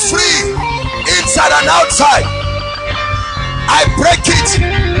 be free, inside and outside. I break it,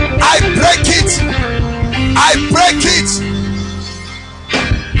 I break it, I break it,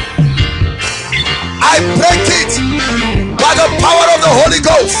 I break it by the power of the Holy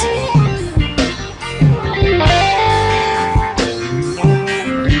Ghost.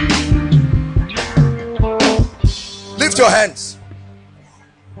 Lift your hands.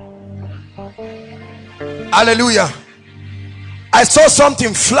 Hallelujah. I saw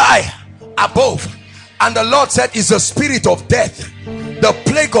something fly above, and the Lord said, it's the spirit of death, the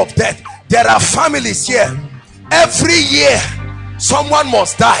plague of death. There are families here. Every year someone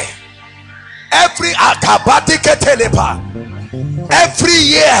must die. Every year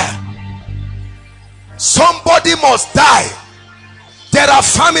somebody must die. There are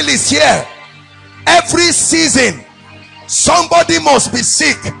families here. Every season somebody must be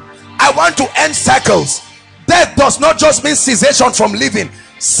sick. I want to end cycles. Death does not just mean cessation from living.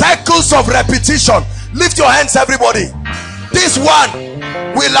 Cycles of repetition. Lift your hands, everybody. This one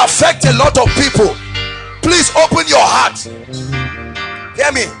will affect a lot of people. Please open your heart.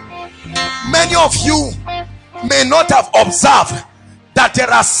 Hear me. Many of you may not have observed that there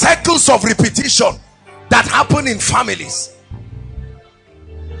are cycles of repetition that happen in families.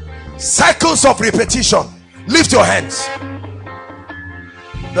 Cycles of repetition. Lift your hands.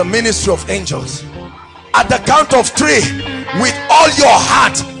 The ministry of angels. At the count of 3, with all your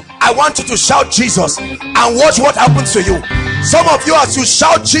heart, I want you to shout Jesus and watch what happens to you. Some of you, as you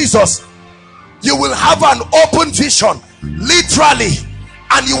shout Jesus, you will have an open vision, literally,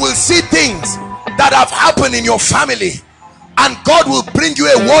 and you will see things that have happened in your family, and God will bring you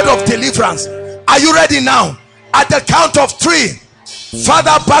a word of deliverance. Are you ready now? At the count of 3,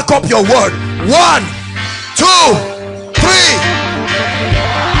 Father, back up your word. 1, 2, 3.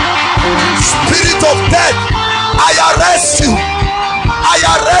 Spirit of death, I arrest you, I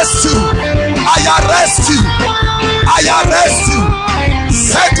arrest you, I arrest you, I arrest you.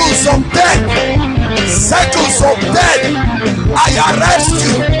 Circles of death, circles of death, I arrest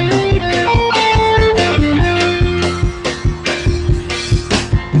you.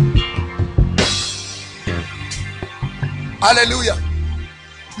 Hallelujah.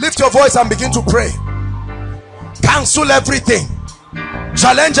 Lift your voice and begin to pray. Cancel everything.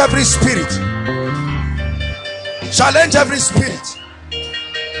 Challenge every spirit. Challenge every spirit.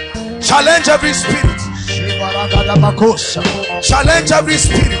 Challenge every spirit. Challenge every spirit. Challenge every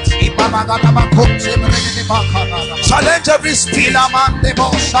spirit. Challenge every spirit.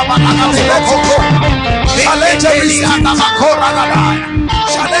 Challenge every spirit.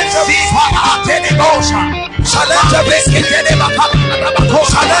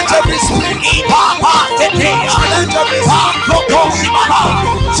 Challenge every spirit. Challenge every spirit. Challenge every spirit.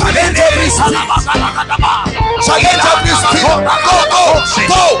 Challenge every spirit. Challenge every spirit. Go, go, go,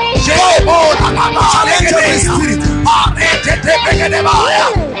 go. Challenge every spirit.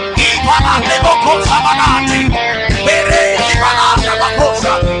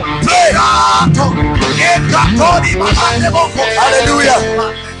 Hallelujah.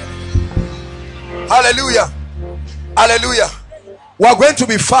 Hallelujah. Hallelujah. We are going to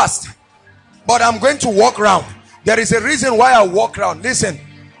be fast, but I'm going to walk around. There is a reason why I walk around. Listen,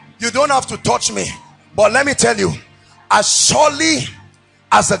 you don't have to touch me, but let me tell you, as surely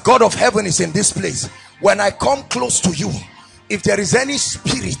as the God of heaven is in this place, when I come close to you, if there is any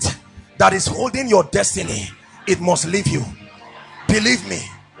spirit that is holding your destiny, it must leave you. Believe me,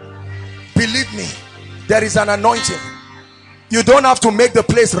 believe me, there is an anointing. You don't have to make the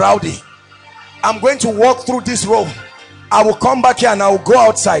place rowdy. I'm going to walk through this road. I will come back here and I will go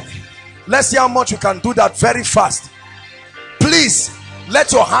outside. Let's see how much we can do that very fast. Please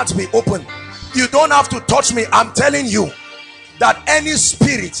let your heart be open. You don't have to touch me. I'm telling you that any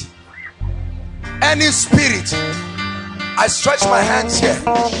spirit, I stretch my hands here,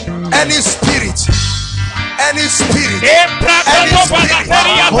 any spirit, any spirit, any spirit,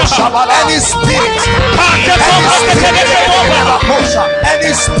 any spirit,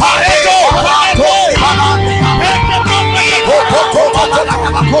 any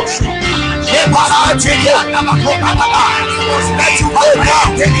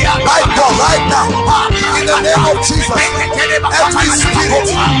right now, in the name of Jesus, every spirit,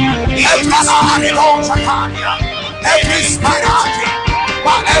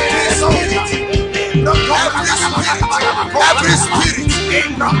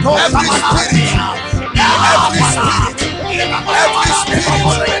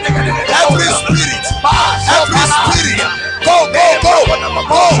 every spirit,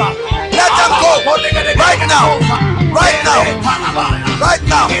 go, let them go right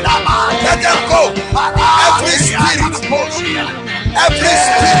now, let them go. Every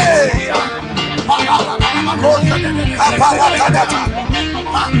spirit,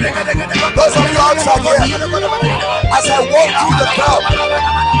 those of you outside here, as I walk through the crowd,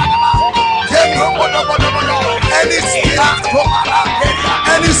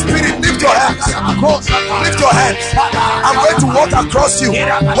 any spirit, lift your hands. Lift your hands. I'm going to walk across you.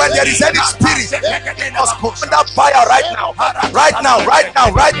 When there is any spirit, under fire right now.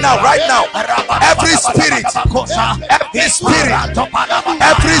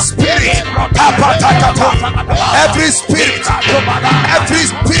 Every spirit,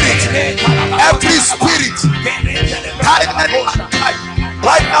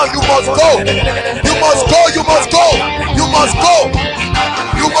 right now, you must go.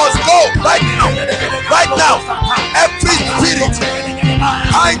 Right now. Every spirit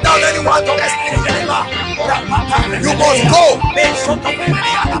tying down anyone's destiny, you must go.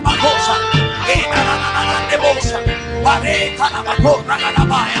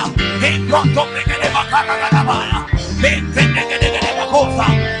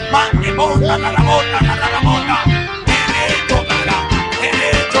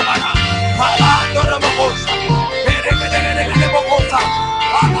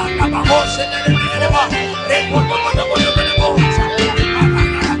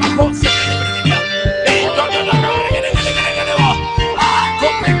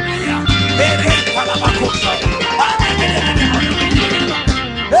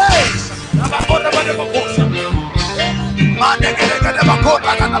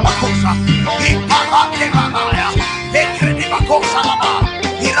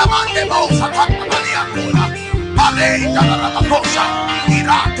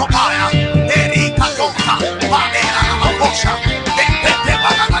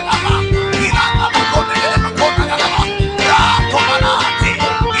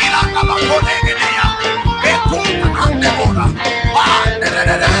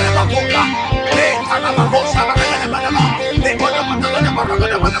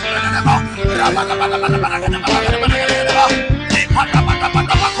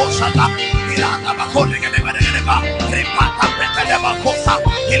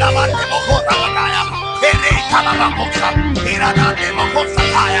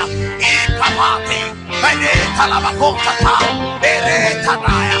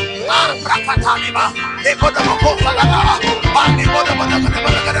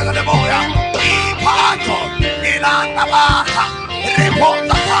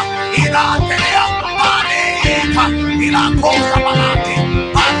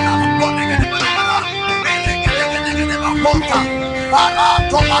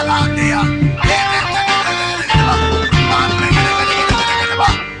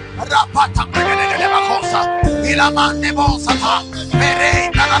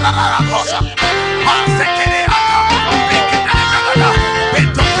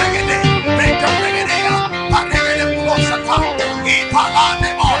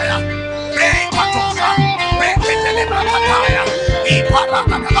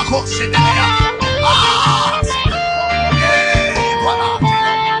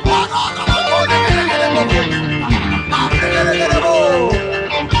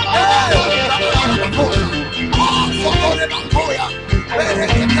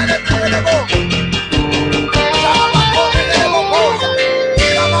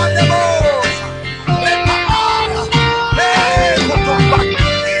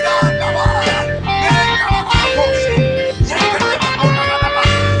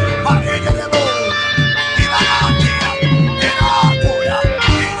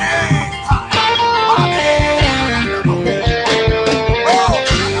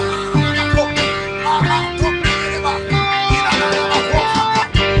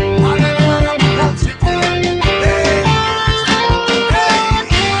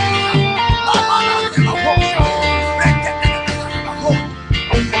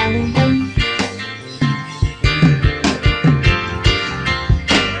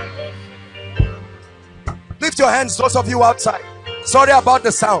 your hands, those of you outside. Sorry about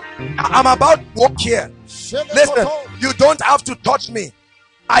the sound. I'm about to walk here. Listen, you don't have to touch me.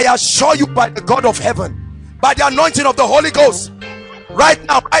 I assure you by the God of heaven, by the anointing of the Holy Ghost, right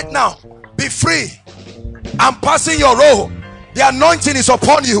now, be free. I'm passing your roll. The anointing is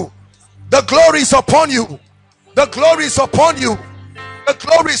upon you. The glory is upon you. The glory is upon you. The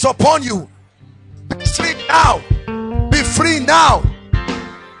glory is upon you. Be free now. Be free now.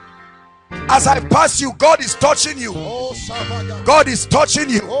 As I pass you, God is touching you. God is touching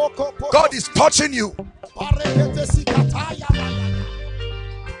you. God is touching you.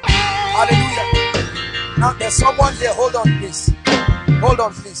 Hallelujah. Now there's someone there. Hold on, please. Hold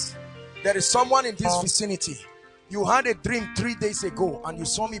on, please. There is someone in this vicinity. You had a dream 3 days ago and you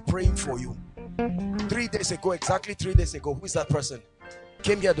saw me praying for you. 3 days ago, exactly 3 days ago. Who is that person?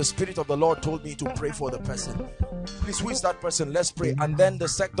 Came here, the Spirit of the Lord told me to pray for the person. Please, who is that person? Let's pray. And then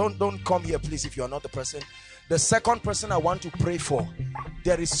don't come here, please, if you are not the person. The second person I want to pray for,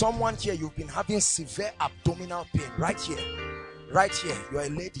 there is someone here, you've been having severe abdominal pain. Right here. Right here. You are a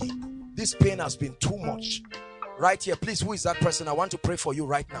lady. This pain has been too much. Right here. Please, who is that person? I want to pray for you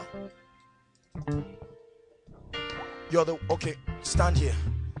right now. You're the... Okay, stand here.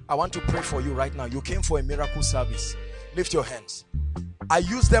 I want to pray for you right now. You came for a miracle service. Lift your hands. I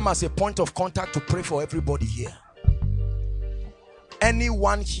use them as a point of contact to pray for everybody here.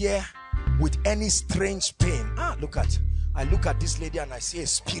 Anyone here with any strange pain. I look at this lady and I see a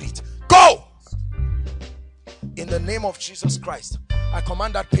spirit. Go! In the name of Jesus Christ, I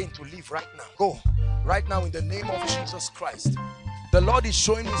command that pain to leave right now. Go. Right now in the name of Jesus Christ. The Lord is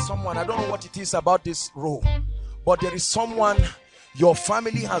showing me someone. I don't know what it is about this row, but there is someone, your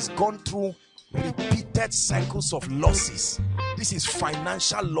family has gone through repeated cycles of losses. This is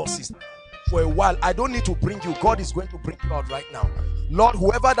financial losses for a while. I don't need to bring you. God is going to bring you out right now. Lord,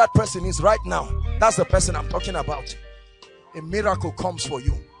 whoever that person is right now, that's the person I'm talking about. A miracle comes for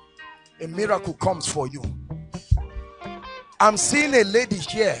you. A miracle comes for you. I'm seeing a lady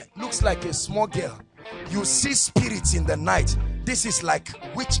here, looks like a small girl. You see spirits in the night. This is like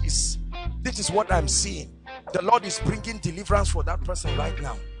witches. This is what I'm seeing. The Lord is bringing deliverance for that person right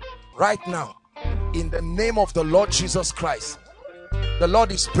now. Right now. In the name of the Lord Jesus Christ. The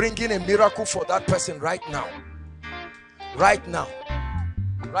Lord is bringing a miracle for that person right now. Right now.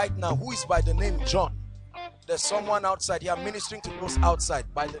 Right now. Who is by the name John? There's someone outside here. I'm ministering to those outside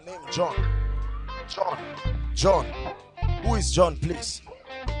by the name John. John. Who is John, please?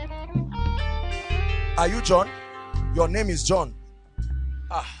 Are you John? Your name is John.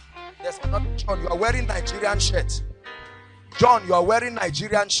 There's another John. You are wearing Nigerian shirt. John, you are wearing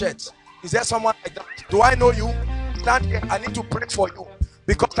Nigerian shirt. Is there someone like that? Do I know you? Stand here. I need to pray for you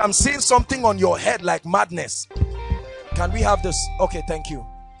because I'm seeing something on your head like madness. Can we have this? Okay, thank you.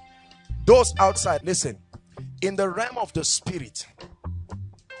 Those outside, listen. In the realm of the spirit,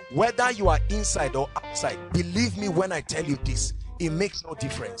 whether you are inside or outside, believe me when I tell you this, it makes no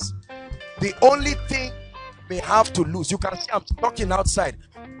difference. The only thing we have to lose, you can see I'm talking outside,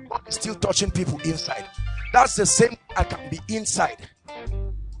 but I'm still touching people inside. That's the same. I can be inside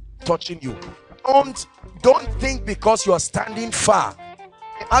touching you. Don't think because you are standing far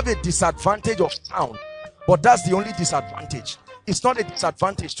you have a disadvantage of sound, but that's the only disadvantage. It's not a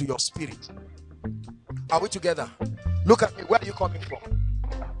disadvantage to your spirit. Are we together? Look at me. Where are you coming from?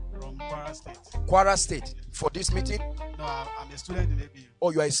 From Kwara State. Kwara State. For this meeting? No, I'm a student in ABU.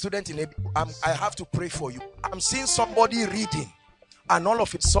 Oh, you are a student in ABU. I have to pray for you. I'm seeing somebody reading and all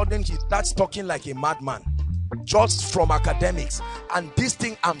of a sudden he starts talking like a madman just from academics, and this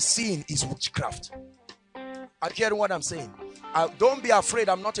thing I'm seeing is witchcraft. Are you hearing what I'm saying? Don't be afraid.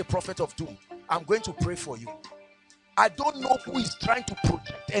 I'm not a prophet of doom. I'm going to pray for you. I don't know who is trying to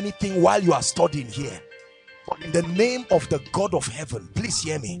project anything while you are studying here, but in the name of the God of heaven, please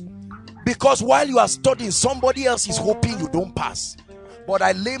hear me, because while you are studying, somebody else is hoping you don't pass. But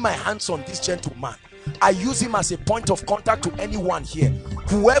I lay my hands on this gentleman. I use him as a point of contact to anyone here.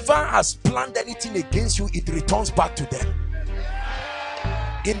 Whoever has planned anything against you, it returns back to them.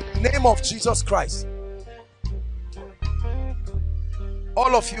 In the name of Jesus Christ.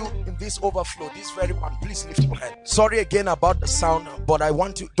 All of you in this overflow, this very one, please lift your hand. Sorry again about the sound, but I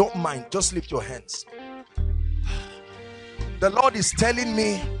want you, don't mind, just lift your hands. The Lord is telling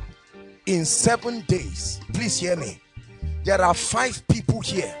me in 7 days, please hear me, there are 5 people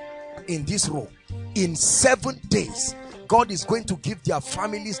here in this room. In 7 days, God is going to give their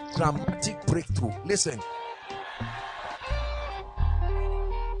families dramatic breakthrough. Listen,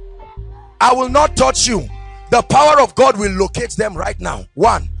 I will not touch you. The power of God will locate them right now.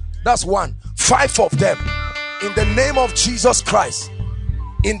 1, that's 1. 5 of them in the name of Jesus Christ.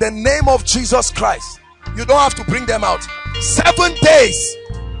 In the name of Jesus Christ. You don't have to bring them out. 7 days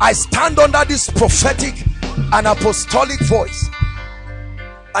I stand under this prophetic and apostolic voice,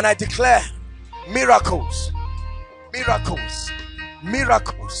 and I declare miracles, miracles,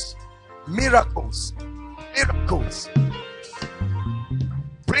 miracles, miracles, miracles.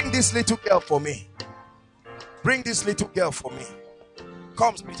 Bring this little girl for me. Bring this little girl for me.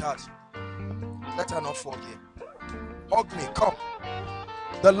 Come, sweetheart. Let her not fall here. Hug me, come.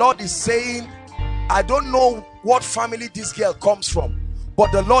 The Lord is saying, I don't know what family this girl comes from,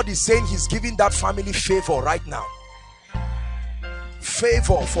 but the Lord is saying he's giving that family favor right now.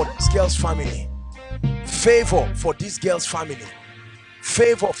 Favor for this girl's family. Favor for this girl's family.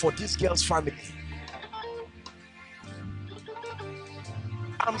 Favor for this girl's family.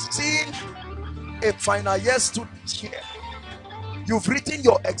 I'm seeing a final year student here. You've written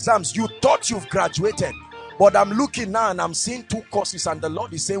your exams. You thought you've graduated, but I'm looking now and I'm seeing 2 courses, and the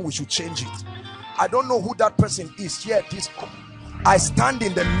Lord is saying we should change it. I don't know who that person is here. I stand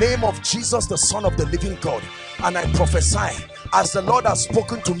in the name of Jesus, the Son of the living God, and I prophesy, as the Lord has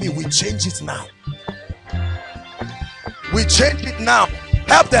spoken to me, we change it now. We change it now.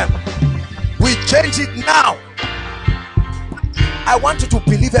 Help them. We change it now. I want you to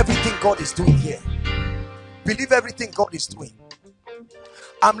believe everything God is doing here. Believe everything God is doing.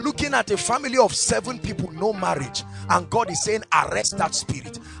 I'm looking at a family of 7 people, no marriage, and God is saying arrest that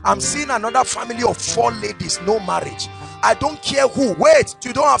spirit. I'm seeing another family of 4 ladies, no marriage. I don't care who. Wait,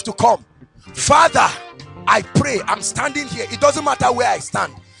 you don't have to come. Father, I pray. I'm standing here. It doesn't matter where I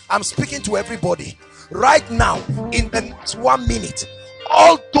stand. I'm speaking to everybody right now. In the next 1 minute,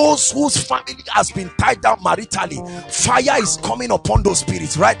 all those whose family has been tied down maritally, fire is coming upon those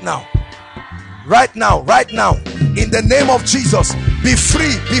spirits right now. Right now, right now, in the name of Jesus. Be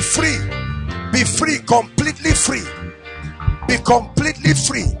free, be free, be free, completely free, be completely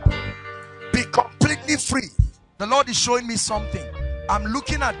free, be completely free. The Lord is showing me something. I'm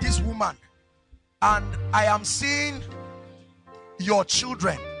looking at this woman and I am seeing your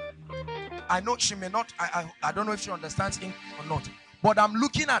children. I know she may not, I don't know if she understands English or not, but I'm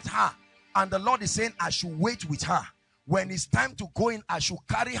looking at her and the Lord is saying I should wait with her. When it's time to go in, I should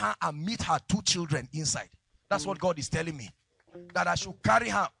carry her and meet her 2 children inside. That's what God is telling me. That I should carry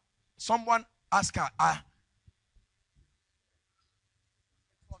her. Someone ask her.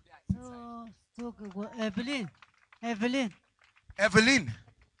 Evelyn.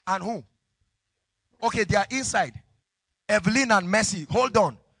 And who? Okay, they are inside. Evelyn and Mercy. Hold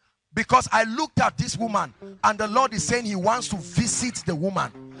on. Because I looked at this woman and the Lord is saying he wants to visit the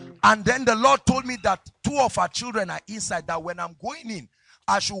woman. And then the Lord told me that 2 of her children are inside, that when I'm going in,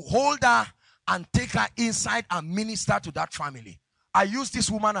 I should hold her and take her inside and minister to that family. I use this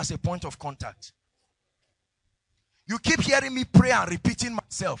woman as a point of contact. You keep hearing me pray and repeating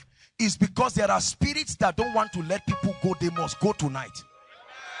myself. It's because there are spirits that don't want to let people go. They must go tonight.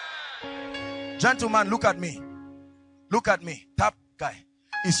 Gentlemen, look at me. Look at me. Tap guy.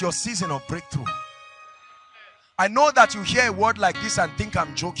 It's your season of breakthrough. I know that you hear a word like this and think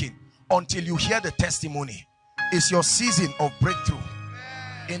I'm joking until you hear the testimony. It's your season of breakthrough.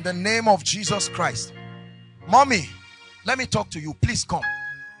 In the name of Jesus Christ. Mommy, let me talk to you. Please come.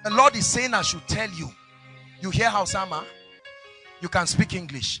 The Lord is saying I should tell you. You hear Hausa, ma? You can speak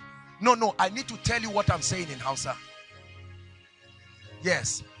English. No, I need to tell you what I'm saying in Hausa.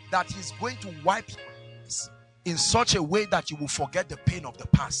 Yes, that he's going to wipe in such a way that you will forget the pain of the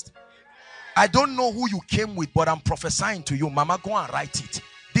past. I don't know who you came with, but I'm prophesying to you. Mama, go and write it.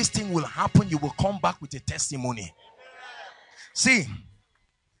 This thing will happen. You will come back with a testimony. See,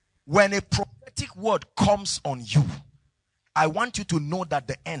 when a prophetic word comes on you, I want you to know that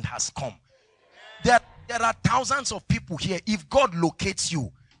the end has come. There are thousands of people here. If God locates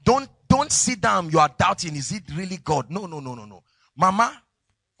you, don't sit down. You are doubting, is it really God? No. Mama,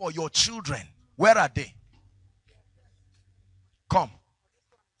 for your children, where are they? Come.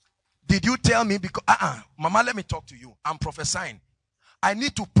 Did you tell me? Because Mama, let me talk to you. I'm prophesying. I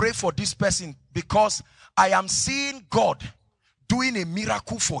need to pray for this person because I am seeing God doing a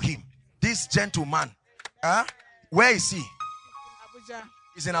miracle for him. This gentleman. Where is he? Abuja.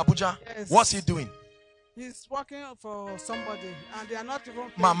 He's in Abuja. Yes. What's he doing? He's working for somebody and they are not even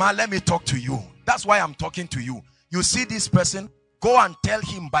paying. Mama, let me talk to you. That's why I'm talking to you. You see this person? Go and tell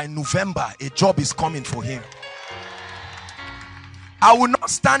him by November a job is coming for him. I will not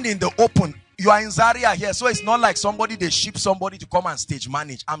stand in the open. You are in Zaria here, so it's not like they ship somebody to come and stage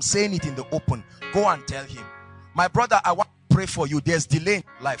manage. I'm saying it in the open. Go and tell him. My brother, I want to pray for you. There's delay in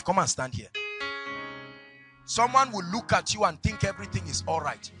life. Come and stand here. Someone will look at you and think everything is all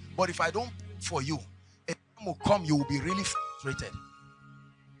right. But if I don't pray for you, a time will come you will be really frustrated.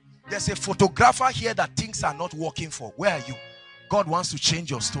 There's a photographer here that things are not working for. Where are you? God wants to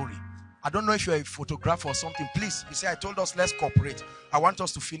change your story. I don't know if you're a photographer or something. Please, he said, I told us let's cooperate. I want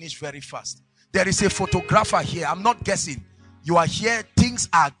us to finish very fast. There is a photographer here. I'm not guessing. You are here. Things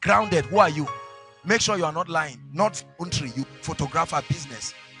are grounded. Who are you? Make sure you are not lying. Not voluntary. You photographer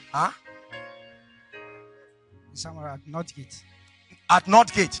business. Huh? Somewhere at Northgate. At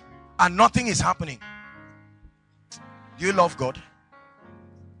Northgate. And nothing is happening. Do you love God?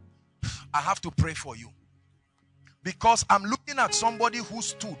 I have to pray for you. Because I'm looking at somebody who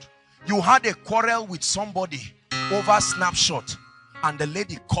stood. You had a quarrel with somebody over snapshot. And the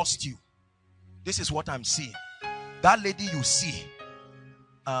lady cursed you. This is what I'm seeing. That lady you see.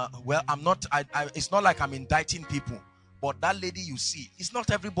 Well, I'm not. It's not like I'm indicting people. But that lady you see. It's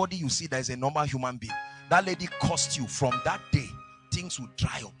not everybody you see that is a normal human being. That lady cursed you. From that day, things will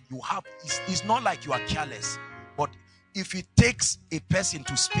dry up. You have. It's not like you are careless. But if it takes a person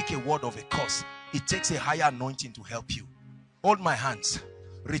to speak a word of a curse, it takes a higher anointing to help you. Hold my hands.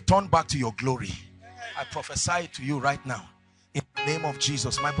 Return back to your glory. I prophesy to you right now. In the name of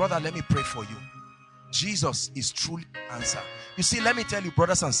Jesus. My brother, let me pray for you. Jesus is truly the answer. You see, let me tell you,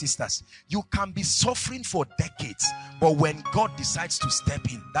 brothers and sisters, you can be suffering for decades, but when God decides to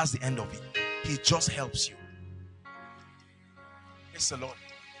step in, that's the end of it. He just helps you. Praise the Lord.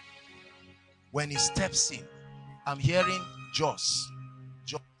 When he steps in, I'm hearing Jos.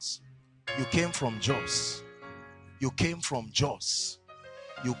 You came from Jos. You came from Jos.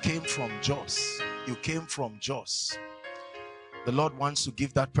 You came from Jos. You came from Jos. The Lord wants to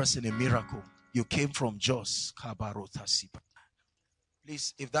give that person a miracle. You came from Jos.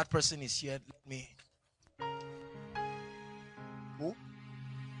 Please, if that person is here, let me. Who?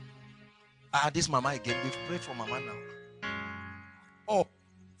 This Mama again. We've prayed for Mama now. Oh,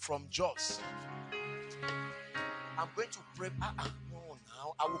 from Jos. I'm going to pray. No,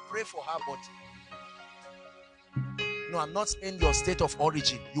 now I will pray for her, but no, I'm not saying your state of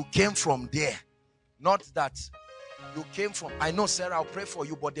origin. You came from there. Not that you came from. I know, Sarah, I'll pray for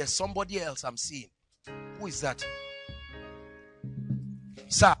you, but there's somebody else I'm seeing. Who is that?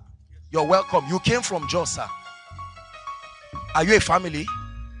 Sir, you're welcome. You came from Jos, sir. Are you a family?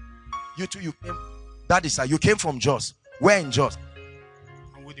 You too, you came. That is, sir, you came from Jos. Where in Jos?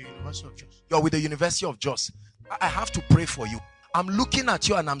 I'm with the University of Jos. You're with the University of Jos. I have to pray for you. I'm looking at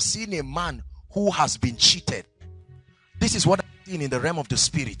you and I'm seeing a man who has been cheated. This is what I'm seeing in the realm of the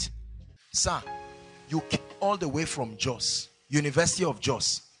spirit. Sir, you came all the way from Jos, University of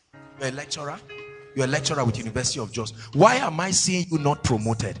Jos. You're a lecturer? You're a lecturer with University of Jos. Why am I seeing you not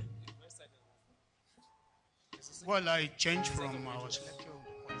promoted? Well, I changed from, I was lecturer in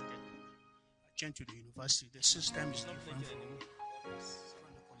the Polytechnic. I changed to the university. The system is different from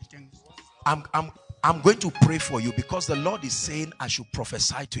the Polytechnic. I'm going to pray for you because the Lord is saying I should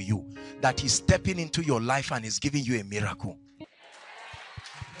prophesy to you that he's stepping into your life and is giving you a miracle.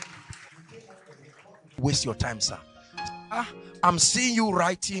 Waste your time, sir. I'm seeing you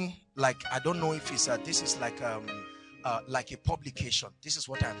writing like, I don't know if it's this is like a publication. This is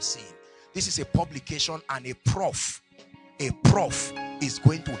what I'm seeing. This is a publication, and a prof is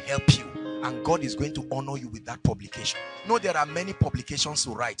going to help you, and God is going to honor you with that publication. No, there are many publications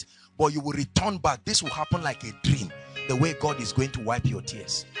to write, but you will return back. This will happen like a dream, the way God is going to wipe your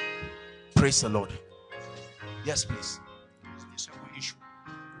tears. Praise the Lord. Yes, please. It's a second issue.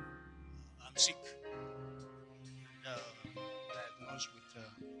 I'm sick. Diagnosed with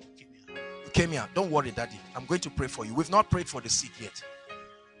leukemia. Leukemia. Don't worry, Daddy. I'm going to pray for you. We've not prayed for the sick yet.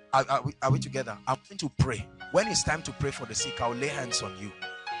 Are we together? I'm going to pray. When it's time to pray for the sick, I'll lay hands on you.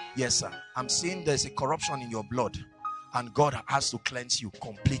 Yes, sir. I'm seeing there's a corruption in your blood, and God has to cleanse you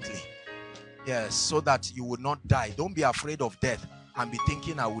completely. Yes, so that you will not die. Don't be afraid of death and be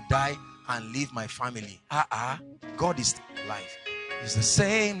thinking I will die and leave my family. God is still alive. He's the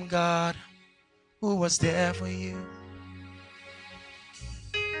same God who was there for you.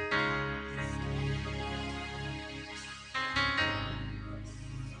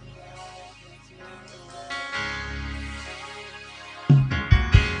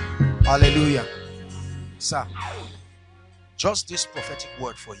 Hallelujah. Sir, just this prophetic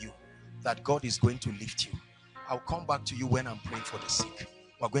word for you that God is going to lift you. I'll come back to you when I'm praying for the sick.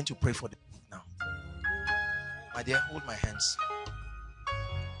 We're going to pray for the sick now. My dear, hold my hands.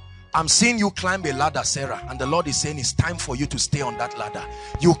 I'm seeing you climb a ladder, Sarah, and the Lord is saying it's time for you to stay on that ladder.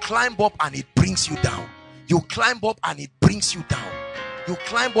 You climb up and it brings you down. You climb up and it brings you down. You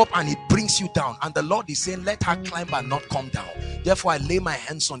climb up and it brings you down. And the Lord is saying, let her climb and not come down. Therefore, I lay my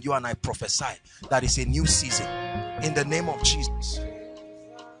hands on you and I prophesy that it's a new season in the name of Jesus.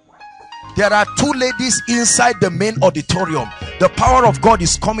 There are two ladies inside the main auditorium. The power of God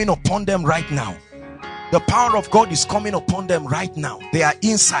is coming upon them right now. The power of God is coming upon them right now. They are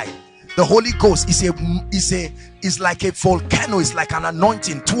inside. The Holy Ghost is like a volcano. It's like an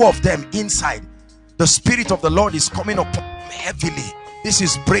anointing. Two of them inside. The Spirit of the Lord is coming upon them heavily. This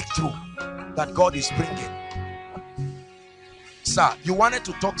is breakthrough that God is bringing. Sir, you wanted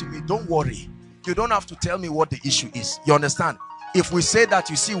to talk to me. Don't worry. You don't have to tell me what the issue is. You understand? If we say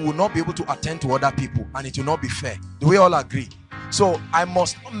that, you see, we will not be able to attend to other people and it will not be fair. Do we all agree? So I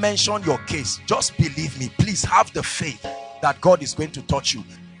must not mention your case. Just believe me. Please have the faith that God is going to touch you.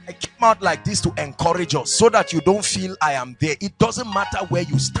 I came out like this to encourage us so that you don't feel I am there. It doesn't matter where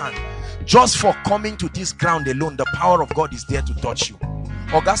you stand. Just for coming to this ground alone, the power of God is there to touch you.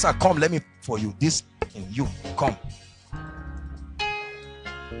 Augusta, come, let me pray for you. This in you, come.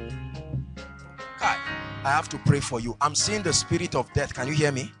 Hi, I have to pray for you. I'm seeing the spirit of death. Can you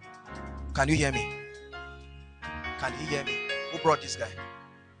hear me? Can you hear me? Can you hear me? Who brought this guy?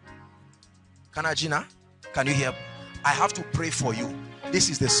 Kanajina, can you hear? I have to pray for you. This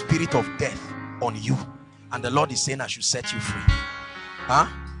is the spirit of death on you. And the Lord is saying I should set you free. Huh?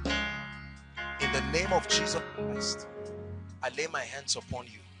 In the name of Jesus Christ, I lay my hands upon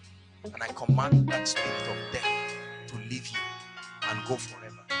you. And I command that spirit of death to leave you and go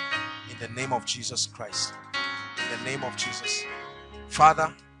forever. In the name of Jesus Christ. In the name of Jesus.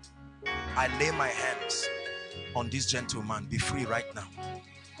 Father, I lay my hands on this gentleman. Be free right now.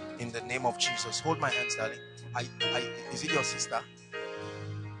 In the name of Jesus. Hold my hands, darling. Is it your sister?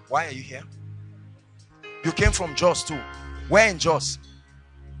 Why are you here? You came from Jos too. Where in Jos?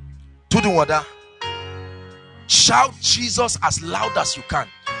 Tudunwada. Shout Jesus as loud as you can.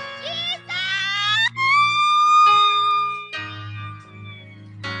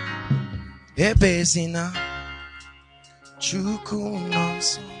 Ebezina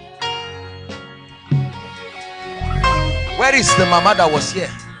Chukunonso. Where is the mama that was here?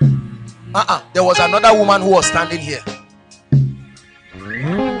 There was another woman who was standing here.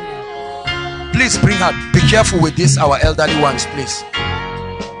 Please bring her. Be careful with this, our elderly ones, please.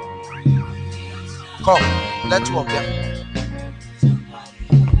 Come, let two of them.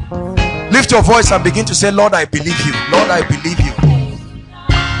 Lift your voice and begin to say, Lord, I believe you. Lord, I believe you.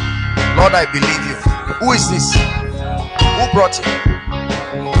 Lord, I believe you. Who is this? Who brought him?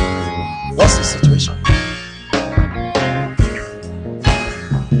 What's the situation?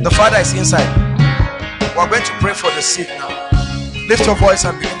 The father is inside. We're going to pray for the sick now. Lift your voice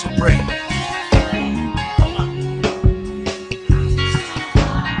and begin to pray.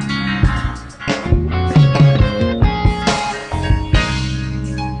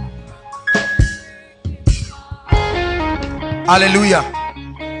 Hallelujah.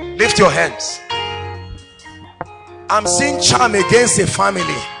 Lift your hands. I'm seeing charm against a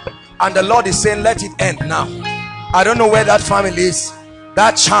family, and the Lord is saying, let it end now. I don't know where that family is.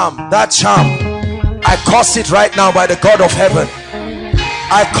 That charm, I curse it right now by the God of heaven.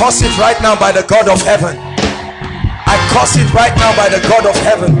 I curse it right now by the God of heaven. I curse it right now by the God of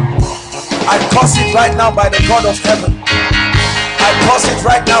heaven. I curse it right now by the God of heaven. I curse it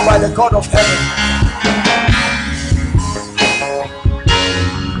right now by the God of heaven.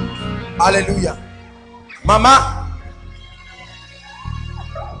 Hallelujah. Mama,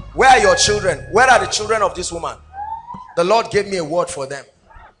 where are your children? Where are the children of this woman? The Lord gave me a word for them.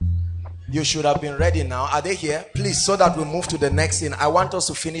 You should have been ready now. Are they here? Please, so that we move to the next thing. I want us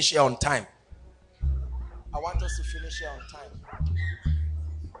to finish here on time. I want us to finish here on time.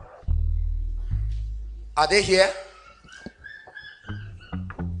 Are they here?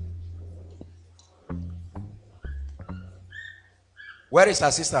 Where is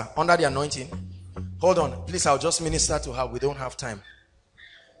her sister? Under the anointing. Hold on. Please, I'll just minister to her. We don't have time.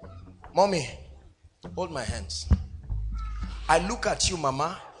 Mommy, hold my hands. I look at you,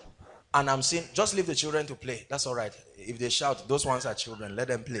 Mama, and I'm saying, just leave the children to play. That's all right. If they shout, those ones are children. Let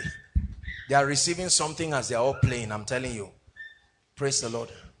them play. They are receiving something as they are all playing. I'm telling you. Praise the Lord.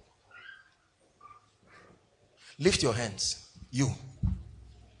 Lift your hands. You.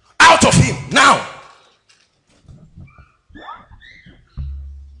 Out of him now.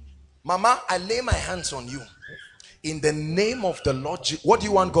 Mama, I lay my hands on you. In the name of the Lord. What do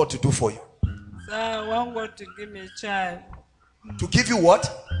you want God to do for you? Sir, I want God to give me a child. To give you what?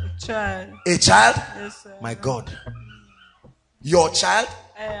 A child. A child? Yes, sir. My God. Your child?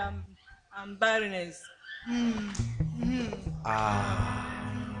 I'm barrenness.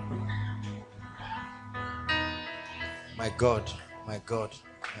 My God. My God.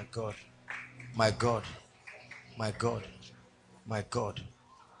 My God. My God. My God. My God.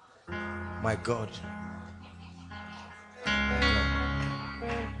 My God.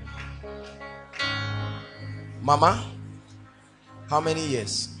 Mama, How many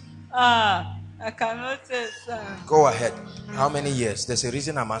years? I cannot say, sir. Go ahead. How many years? There's a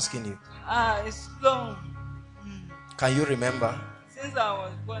reason I'm asking you. It's long. Can you remember? Since I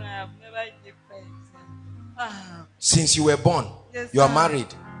was born, I have never given birth. Since you were born, Yes, you are sir.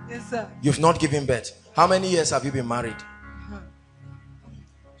 married. Yes, sir. You've not given birth. How many years have you been married? To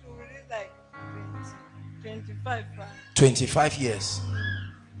read like 25. 25 years.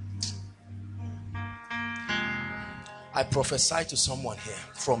 I prophesy to someone here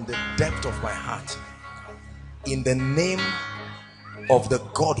from the depth of my heart, in the name of the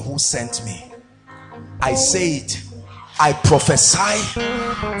God who sent me. I say it. I prophesy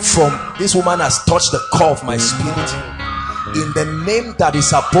from, this woman has touched the core of my spirit, in the name that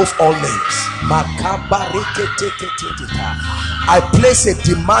is above all names. I place a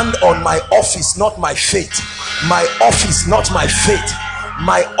demand on my office, not my fate. My office, not my fate.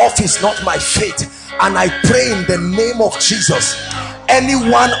 My office, not my fate. And I pray in the name of Jesus,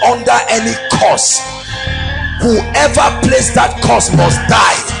 anyone under any curse, whoever placed that curse must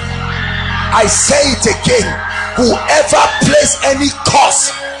die. I say it again. Whoever placed any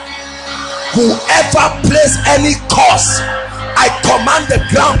curse, whoever placed any curse, I command the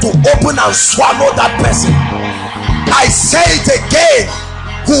ground to open and swallow that person. I say it again.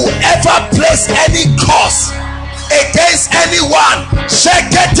 Whoever placed any curse against anyone,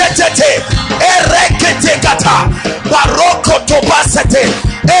 sheketetete, ereketekata, barokotobasete,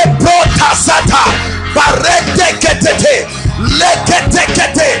 ebrotasata, baredeketete,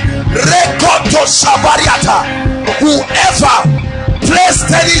 leketekete, rekotoshabariata. Whoever placed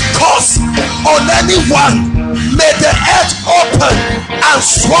any curse on anyone, may the earth open and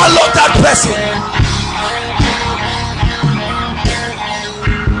swallow that person.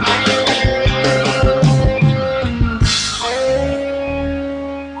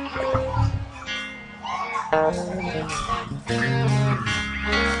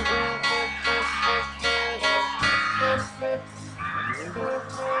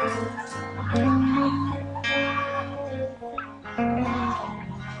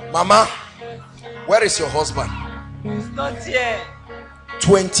 Mama, where is your husband? He's not here.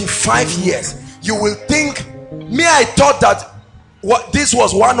 25 years. You will think, me, I thought that this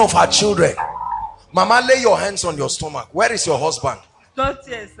was one of her children. Mama, lay your hands on your stomach. Where is your husband? Not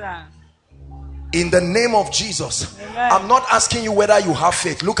here, sir. In the name of Jesus. Amen. I'm not asking you whether you have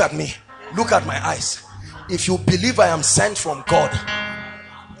faith. Look at me. Look at my eyes. If you believe I am sent from God,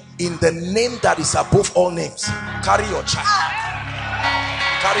 in the name that is above all names, carry your child.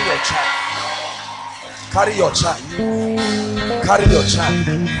 Carry your child. Carry your child. Carry your child.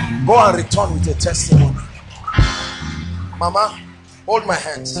 Go and return with a testimony. Mama, hold my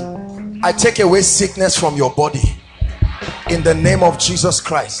hands. I take away sickness from your body in the name of Jesus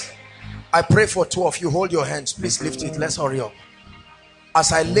Christ. I pray for two of you. Hold your hands. Please lift it. Let's hurry up.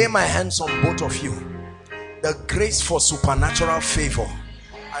 As I lay my hands on both of you, the grace for supernatural favor,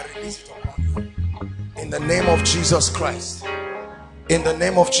 I release it upon you in the name of Jesus Christ. In the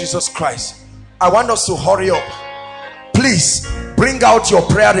name of Jesus Christ. I want us to hurry up. Please bring out your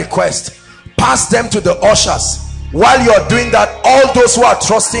prayer request. Pass them to the ushers. While you are doing that, all those who are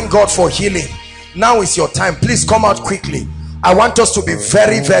trusting God for healing, now is your time. Please come out quickly. I want us to be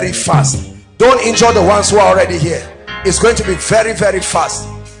very, very fast. Don't injure the ones who are already here. It's going to be very, very fast.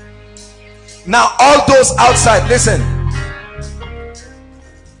 Now all those outside, listen.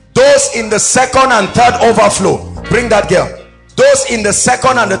 Those in the second and third overflow, bring that girl. Those in the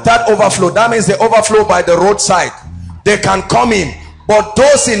second and the third overflow, that means the overflow by the roadside, they can come in. But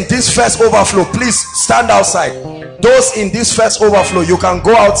those in this first overflow, please stand outside. Those in this first overflow, you can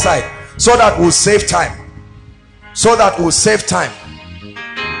go outside, so that we'll save time. So that we'll save time.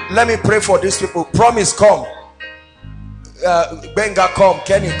 Let me pray for these people. Promise, come. Benga, come.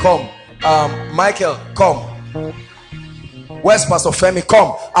 Kenny, come. Michael, come. Where's Pastor Femi?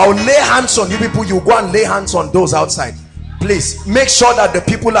 Come. I'll lay hands on you people. You go and lay hands on those outside. Please make sure that the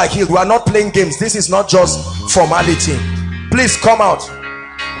people are healed. We are not playing games. This is not just formality. Please come out.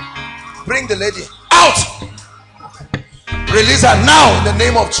 Bring the lady out. Release her now in the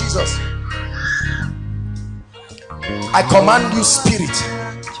name of Jesus. I command you, spirit,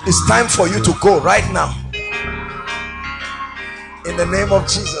 it's time for you to go right now in the name of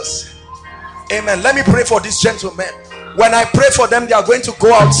Jesus. Amen. Let me pray for these gentlemen. When I pray for them, they are going to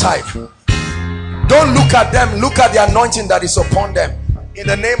go outside. Don't look at them. Look at the anointing that is upon them. In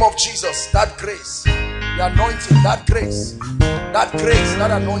the name of Jesus, that grace, the anointing, that grace, that grace,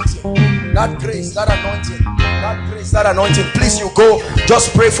 that anointing, that grace, that anointing, that grace, that anointing. Please, you go.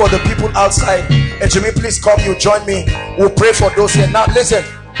 Just pray for the people outside. And Jimmy, please come. You join me. We'll pray for those here. Now, listen.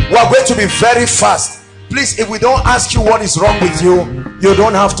 We are going to be very fast. Please, if we don't ask you what is wrong with you, you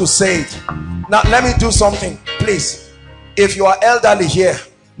don't have to say it. Now let me do something. Please, if you are elderly here,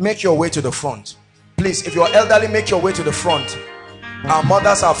 make your way to the front. Please, if you are elderly, make your way to the front. Our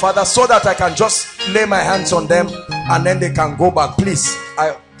mothers, our fathers, so that I can just lay my hands on them and then they can go back. Please,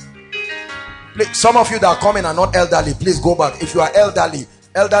 some of you that are coming are not elderly. Please go back. If you are elderly,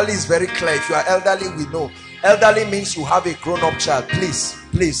 elderly is very clear. If you are elderly, we know. Elderly means you have a grown-up child. Please,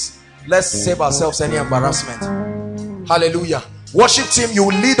 please, let's save ourselves any embarrassment. Hallelujah. Worship team, you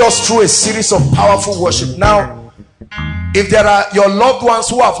will lead us through a series of powerful worship. Now, if there are your loved ones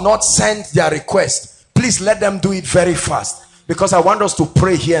who have not sent their request, please let them do it very fast, because I want us to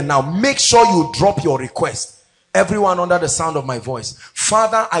pray here now. Make sure you drop your request. Everyone under the sound of my voice.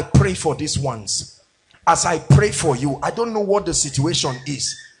 Father, I pray for these ones. As I pray for you, I don't know what the situation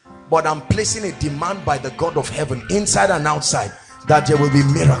is, but I'm placing a demand by the God of heaven, inside and outside, that there will be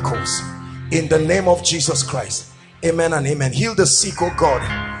miracles in the name of Jesus Christ. Amen and amen. Heal the sick, oh God,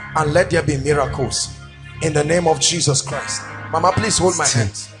 and let there be miracles in the name of Jesus Christ. Mama, please hold my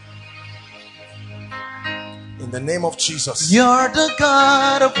hands. In the name of Jesus. You're the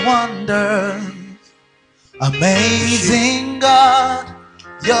God of wonders, amazing God.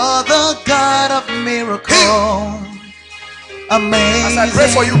 You're the God of miracles, amazing. As I pray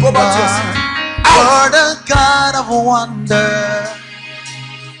for you, go back to your seat. You're the God of wonders,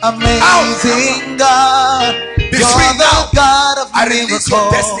 amazing God. Be You're free the now. God of I release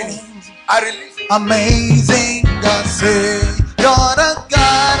your destiny. I release. Amazing God, say you're the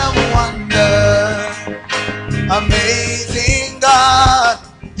God of wonder. Amazing God,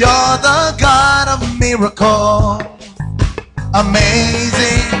 you're the God of miracle.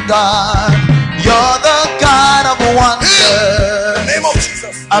 Amazing God, you're the God of wonder. In the name of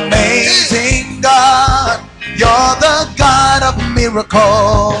Jesus. Amazing God, you're the God of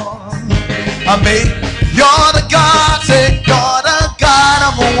miracle. You're the God, say you're the God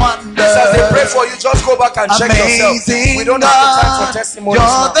of wonder. As they pray for you, just go back and check yourself. We don't have the time for testimonies. You're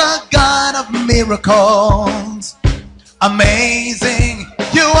now. the God of miracles. Amazing.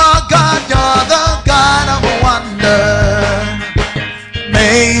 You are God, you're the God of wonder.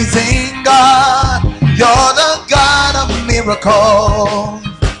 Amazing God, you're the God of miracles.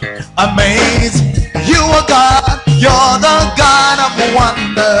 Amazing. You are God, you're the God of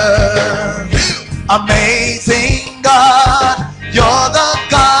wonder. Amazing God, you're the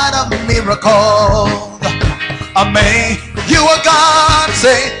God of miracles. You are God,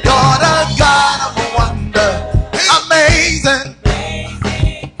 say you're the God of wonder. Amazing.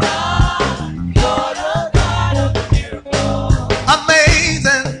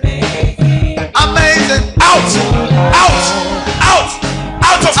 Amazing. Amazing. Out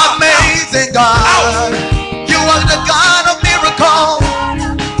of amazing God. You are the God of miracles.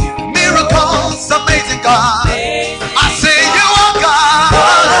 Miracles, amazing God. I say you are God.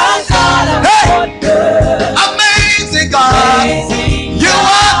 Hey! Amazing God. You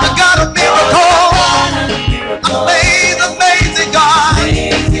are the God.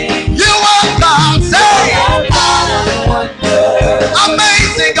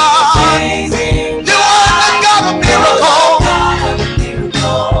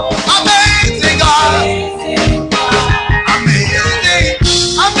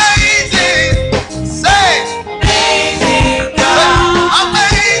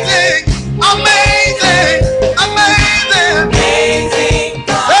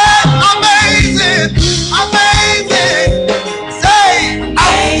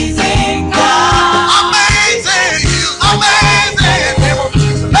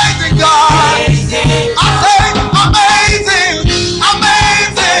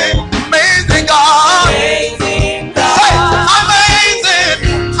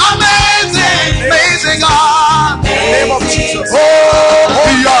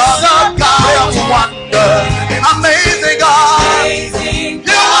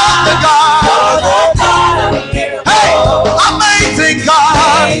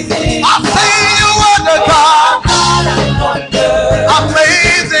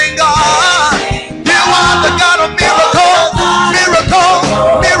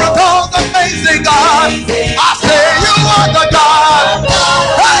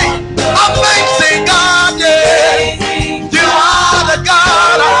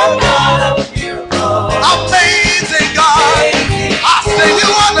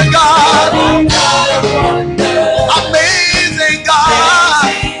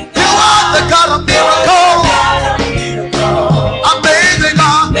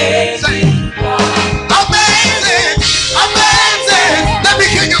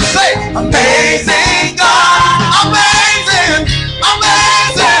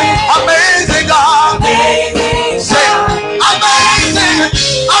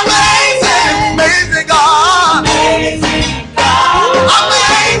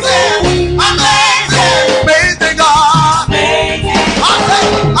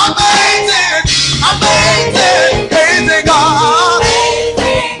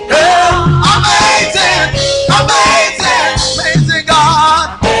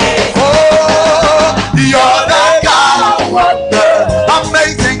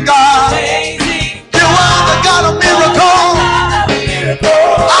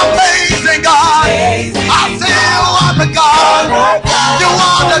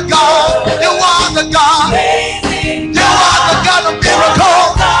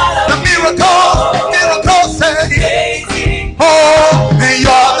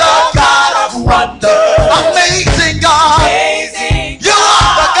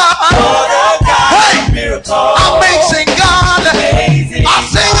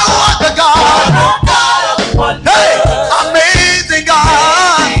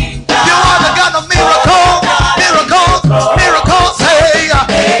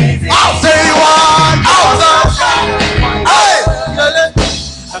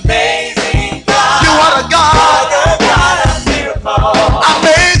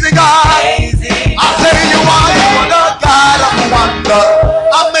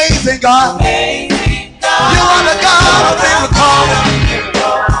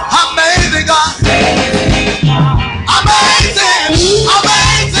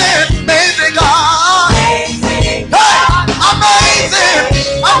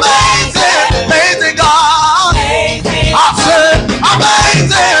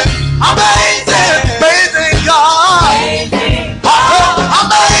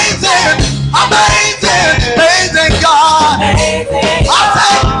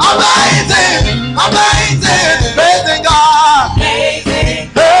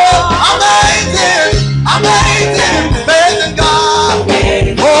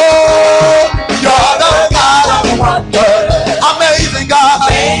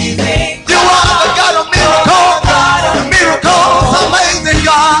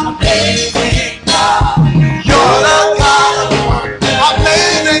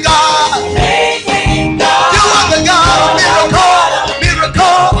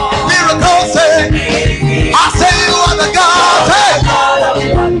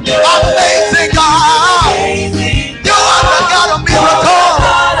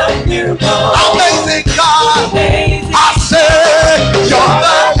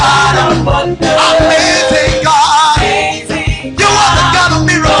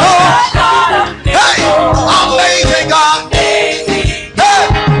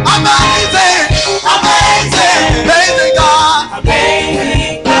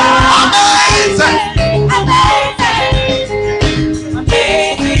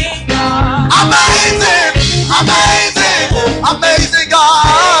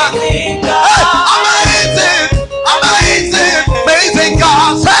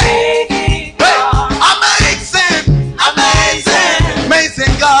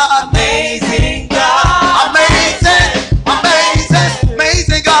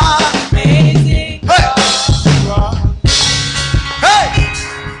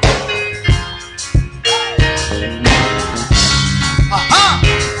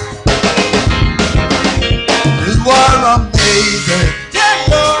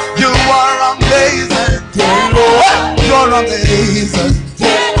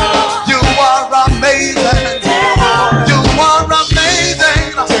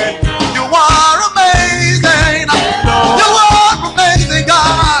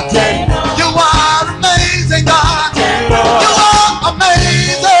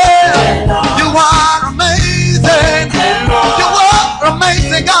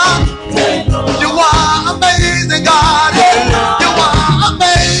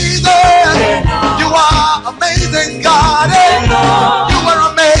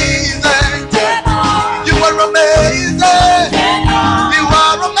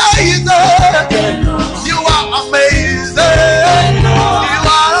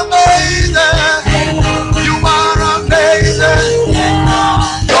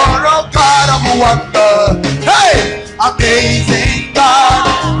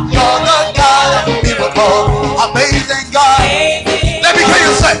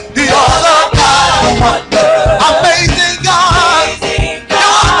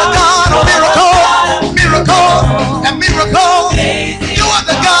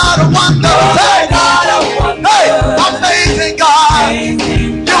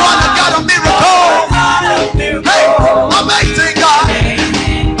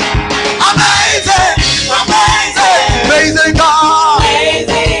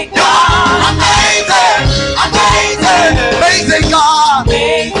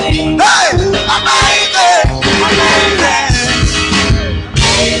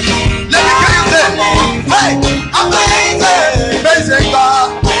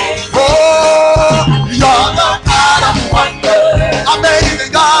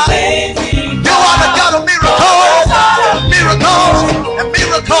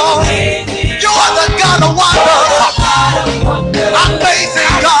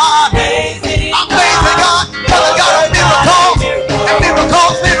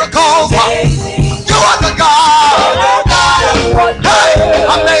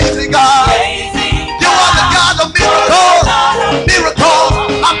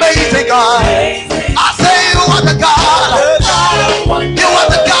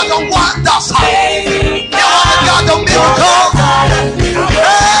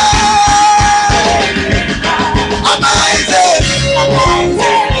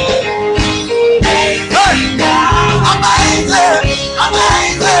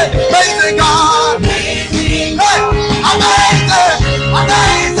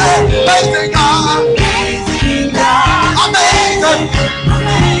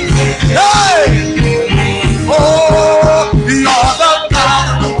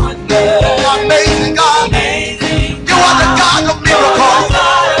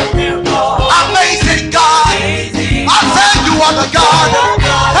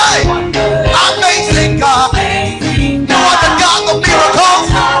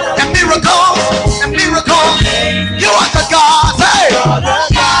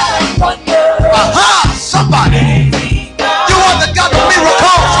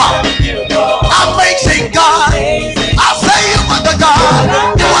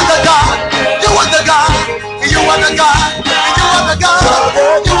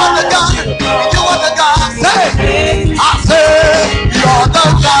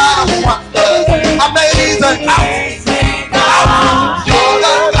 amazing. You're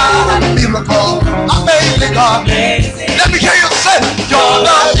the God of miracles. Amazing God. Let me hear you say, you're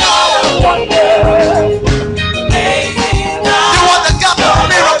the God of wonders. You are the God of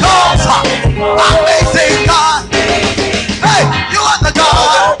miracles. Amazing God. Hey, you are the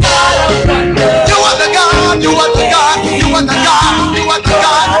God. You are the God. You are the God. You are the God. You are the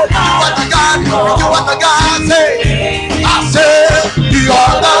God. You are the God. You are the God. Say, I say, you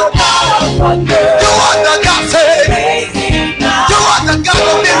are the God of wonders. You are the God. Say, you are the God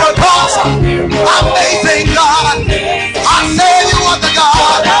of miracles. Amazing God. I say, you are the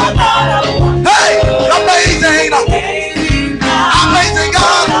God. Hey, amazing. Amazing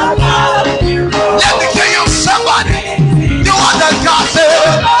God. Let me hear you, somebody. You are the God. Say,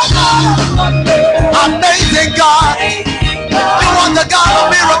 amazing God. You are the God of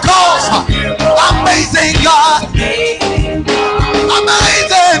miracles. Amazing God.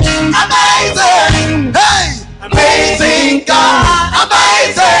 Amazing. Amazing. Hey. Amazing God.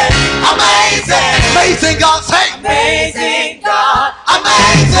 Amazing. Amazing. Amazing God. Say. Amazing God.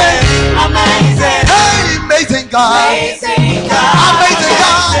 Amazing. Amazing. Hey. Amazing God. Amazing God. Amazing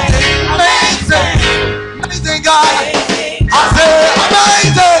God. Amazing. Amazing God. I say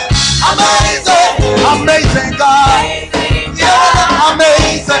amazing. Amazing. Amazing God. Yeah.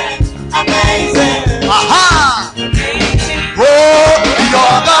 Amazing. Amazing. Aha. Oh,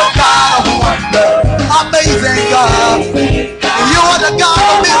 you're the God of wonder. Amazing God. You are the God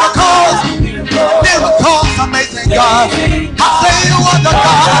of miracles. Miracles, amazing God. I say you are the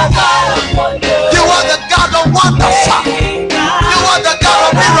God. You are the God of wonders. You are the God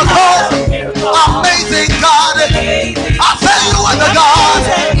of miracles. Amazing God. I say you are the God.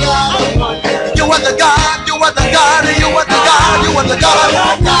 You are the God. You are the God. You are the God. You are the God.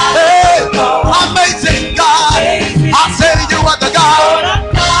 Hey, amazing God. I say you are the God.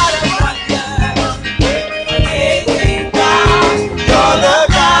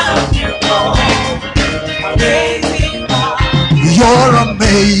 You're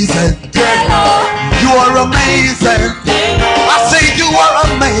amazing. You are amazing. I say you are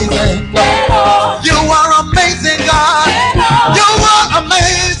amazing. You are amazing, God. You are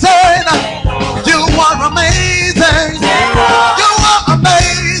amazing. You are amazing. You are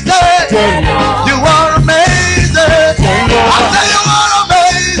amazing. You are amazing. I say you are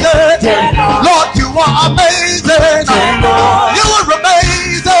amazing. Lord, you are amazing. You are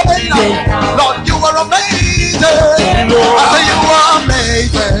amazing. Lord, you are amazing. I say you are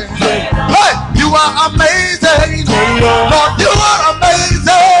amazing. Hey, you are amazing. Lord, you are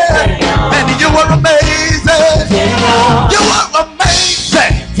amazing. And you are amazing. You are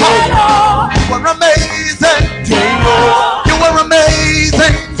amazing. You are amazing. You are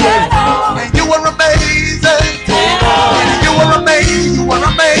amazing. And you are amazing. And you are amazing. You are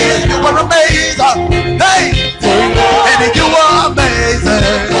amazing. You are amazing. Hey, and you are amazing.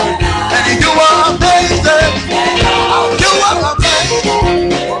 And you are amazing. You are amazing.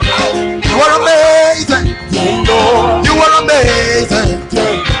 You are amazing. You are amazing.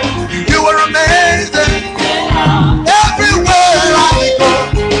 You are amazing. Everywhere I go,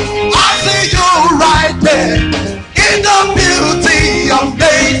 I see you right there. In the beauty of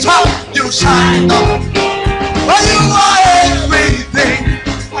nature, you shine up. Well, you are everything.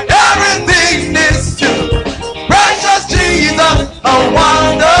 Everything is you. Precious Jesus, a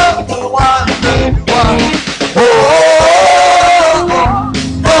wonderful, wonderful one. Oh, oh,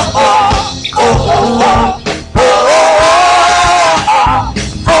 oh, oh, oh,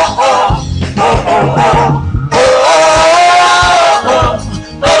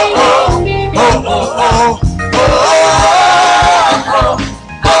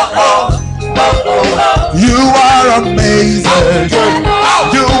 you are amazing.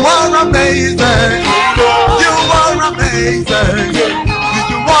 You are amazing. You are amazing.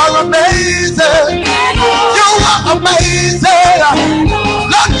 You are amazing. You are amazing.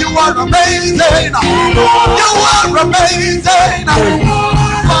 Lord, you are amazing. You are amazing. You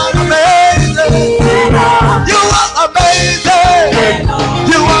are amazing. You are amazing.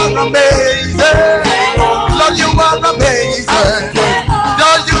 You are amazing. Lord, you are amazing.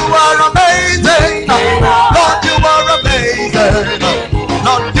 Lord, you are amazing. Lord, you are amazing.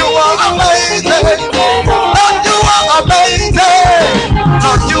 Lord, you are amazing. Lord, you are amazing.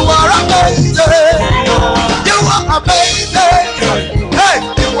 Lord, you are amazing. You are amazing. Hey,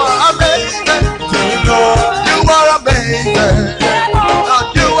 you are amazing. You are amazing. Lord,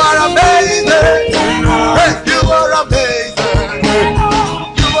 you are amazing.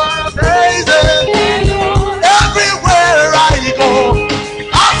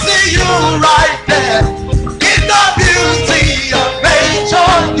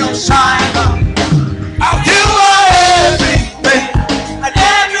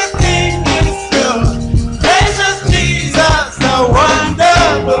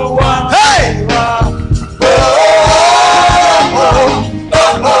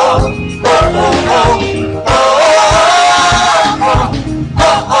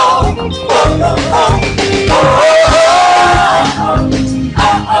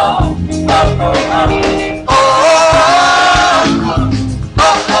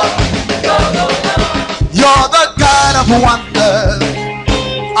 wonders.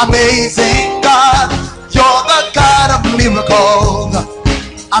 Amazing God, you're the God of miracles.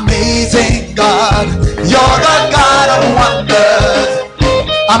 Amazing God, you're the God of wonders.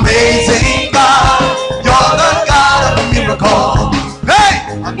 Amazing God, you're the God of miracles. Hey,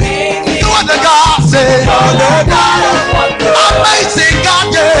 you are the God, say, you're the God of wonders. Amazing God,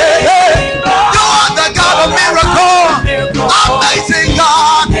 yeah, you are the God of miracles. Amazing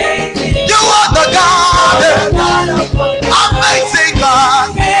God, you are the God. Amazing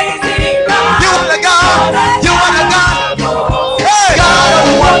God, you are the God. You are the God. Hey, God of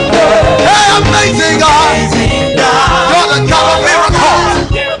wonders. Hey, amazing God, you're the God of miracles.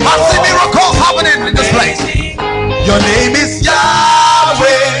 I see miracles happening in this place. Your name is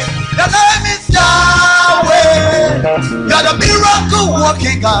Yahweh. Your name is Yahweh. You're the miracle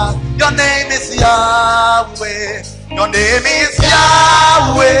working God. Your name is Yahweh. Your name is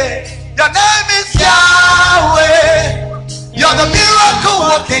Yahweh. Your name is Yahweh. You're the miracle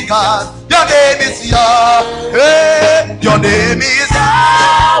working God. Your name is Yahweh. Your name is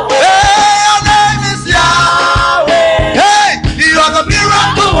Yahweh. Your name is Yahweh. Hey, you're the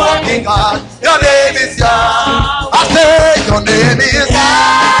miracle working God. Your name is Yahweh. I say your name is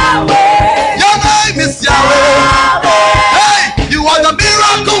Yahweh. Your name is Yahweh. Hey, you are the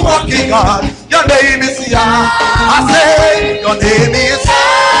miracle working God. Your name is Yahweh. I say your name is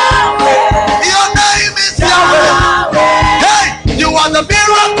Yahweh. Your name is Yahweh. Hey, you are the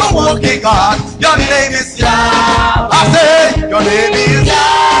miracle working God. Your name is Yahweh. I say your name is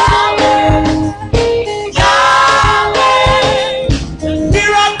Yahweh.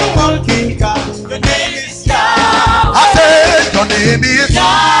 Miracle working God. Your name is Yahweh. I say your name is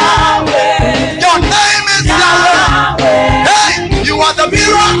Yahweh. Your name is Yahweh. Hey, you are the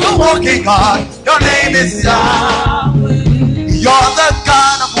miracle working God. Your name is Yahweh. You're the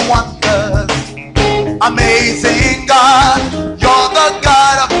God of wonders. Amazing God, you're the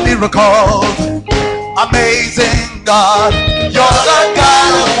God of miracles. Amazing God, you're the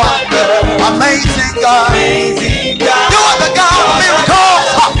God of wonders. Amazing God, you are the God of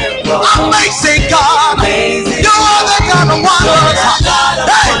miracles. Amazing God, you are the God of wonders.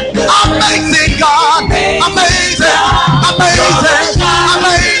 Hey, amazing God, amazing, amazing,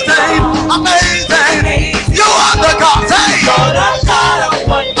 amazing, amazing. You are the God. Hey,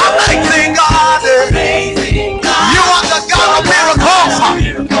 amazing God. You are the God of miracles.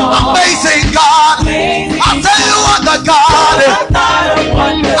 Amazing God. I say you are the God.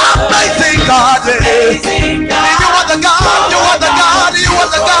 Amazing God. You are the God. You are the God. You are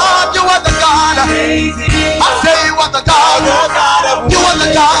the God. You are the God. I say you are the God. You are the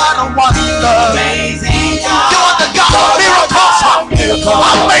God of wonders. You are the God of miracles.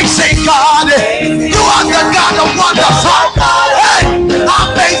 Amazing God. You are the God of wonders. Hey,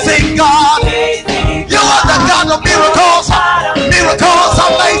 amazing God. You are the God of miracles. Miracles,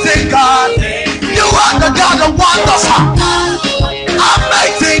 amazing God. You are the God of wonders.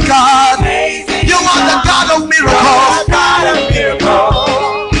 Amazing God. You are the God of miracles.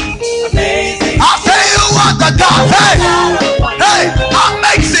 I say you are the God. Hey, hey,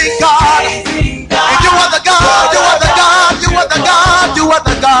 amazing God. You are the God. You are the God. You are the God. You are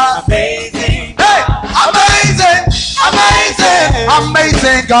the God. Hey, amazing, amazing,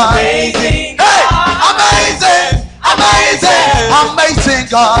 amazing God. Hey, amazing, amazing, amazing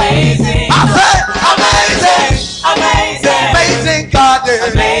God. I say amazing, amazing, amazing God.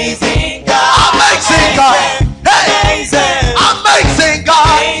 Amazing God. Amazing God. Hey, amazing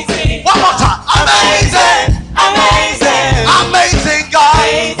God. One more time. Amazing, amazing, amazing God.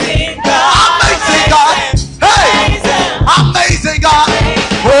 Amazing God. Hey, amazing God.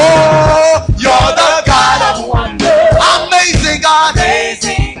 Oh, you're the God of wonders. Amazing God.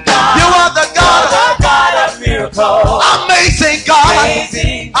 You are the God of miracles. Amazing God. I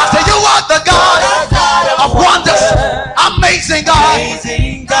say you are the God of wonders. Amazing God.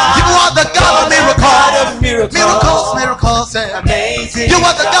 You are the God of miracles. Miracles, miracles. Amazing. You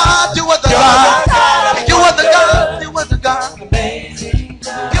are the God. You are the God. You are the God. You are the God.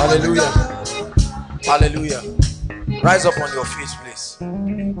 Hallelujah. Hallelujah. Rise up on your feet, please.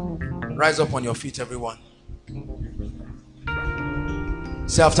 Rise up on your feet, everyone.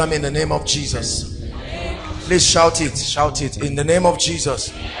 Say after me, in the name of Jesus. Please shout it. Shout it. In the name of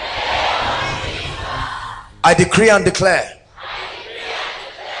Jesus. I decree and declare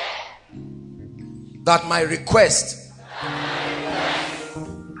that my request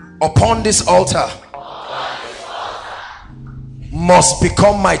upon this altar must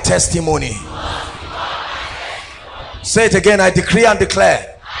become my testimony. Say it again. I decree and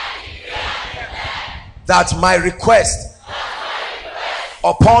declare that my request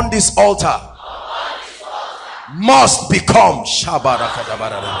upon this altar must become.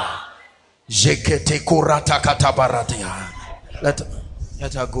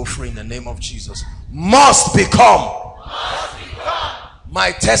 Let her go free in the name of Jesus. Must become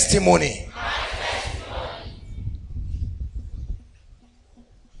my testimony.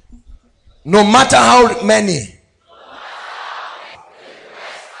 No matter how many,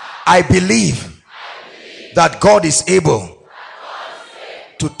 I believe that God is able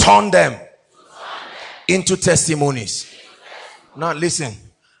to turn them into testimonies. Now listen,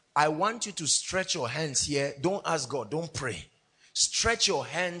 I want you to stretch your hands here. Don't ask God, don't pray. Stretch your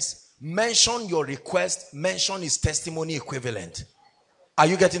hands, mention your request, mention his testimony equivalent. Are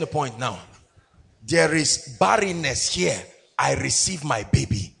you getting the point now? There is barrenness here. I receive my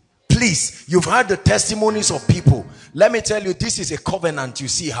baby. Please, you've heard the testimonies of people. Let me tell you, this is a covenant you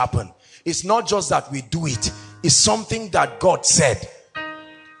see happen. It's not just that we do it. It's something that God said.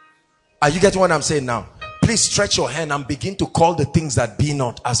 Are you getting what I'm saying now? Please stretch your hand and begin to call the things that be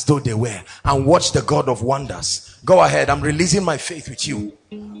not as though they were, and watch the God of wonders. Go ahead. I'm releasing my faith with you.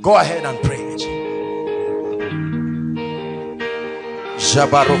 Go ahead and pray.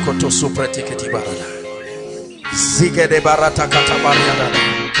 Jabarokoto supratiketi barada. Zigede barata katabariada.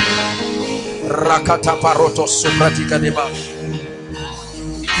 Rakata paroto supratika deba.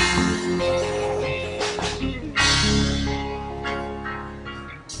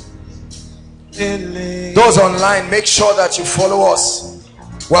 Those online, make sure that you follow us.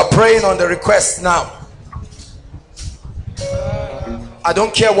 We're praying on the request now. I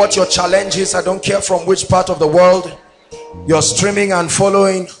don't care what your challenge is. I don't care from which part of the world you're streaming and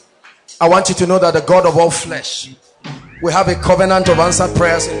following. I want you to know that the God of all flesh, we have a covenant of answered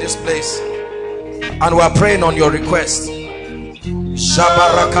prayers in this place, and we're praying on your request.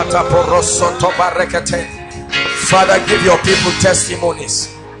 Father, give your people testimonies.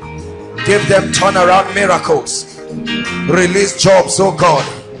 Give them turnaround miracles. Release jobs, oh God.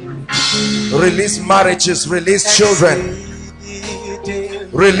 Release marriages, release children,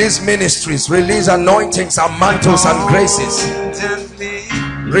 release ministries, release anointings and mantles and graces.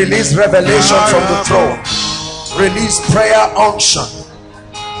 Release revelation from the throne. Release prayer unction.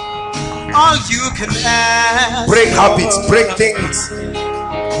 All you can ask, break habits, break things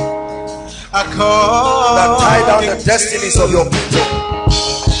that tie down the destinies of your people.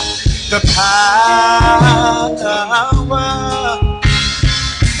 The power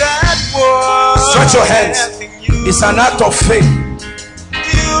that was. Stretch your hands. It's an act of faith.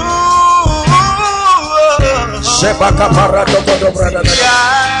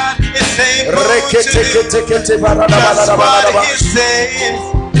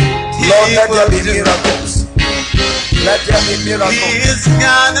 Lord, let there be miracles. Let there be miracles.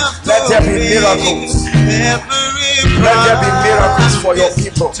 Let there be miracles. Let there be miracles for your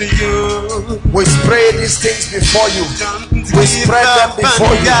people. We spray these things before you. We spread them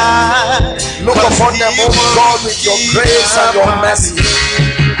before you. Look upon them, oh God, with your grace and your mercy.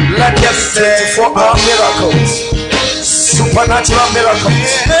 Let there be 24-hour miracles, supernatural miracles.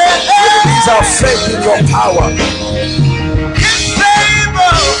 Release our faith in your power.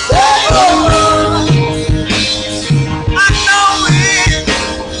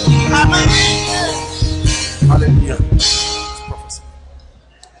 Hallelujah.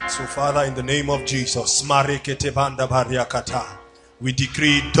 So Father, in the name of Jesus, we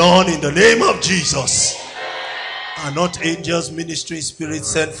decree done in the name of Jesus. Are not angels, ministering spirits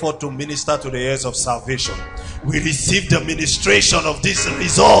sent forth to minister to the heirs of salvation? We receive the ministration of these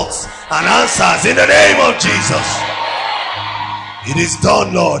results and answers in the name of Jesus. It is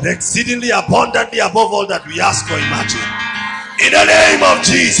done, Lord, exceedingly abundantly above all that we ask or imagine. In the name of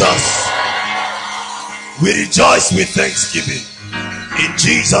Jesus, we rejoice with thanksgiving. In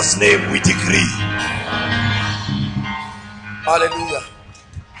Jesus' name we decree. Hallelujah.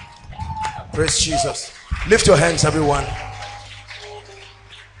 Praise Jesus. Lift your hands, everyone.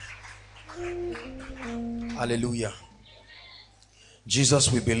 Hallelujah.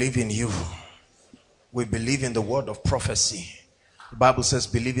 Jesus, we believe in you. We believe in the word of prophecy. The Bible says,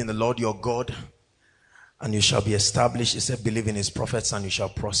 believe in the Lord your God and you shall be established. It said, believe in his prophets and you shall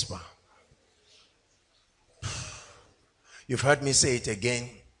prosper. You've heard me say it again.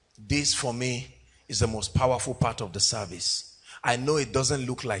 This for me is the most powerful part of the service. I know it doesn't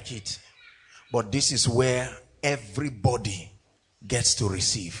look like it, but this is where everybody gets to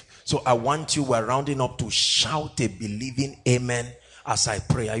receive. So I want you, we're rounding up, to shout a believing amen as I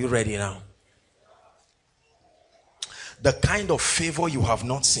pray. Are you ready now? The kind of favor you have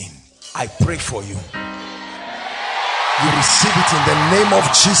not seen, I pray for you. You receive it in the name of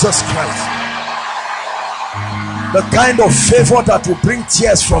Jesus Christ. The kind of favor that will bring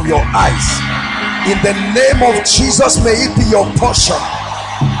tears from your eyes, In the name of Jesus, may it be your portion.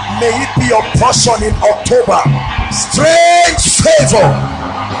 May it be your portion in October. Strange favor.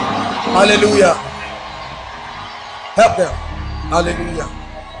 Hallelujah. Help them. Hallelujah.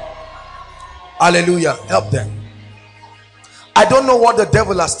 Hallelujah. Help them. I don't know what the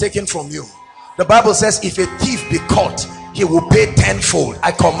devil has taken from you. The Bible says if a thief be caught, he will pay tenfold.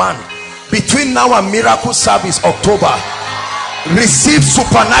 I command, between now and miracle service October, receive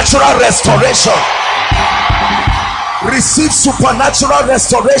supernatural restoration. Receive supernatural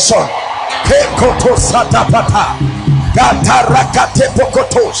restoration.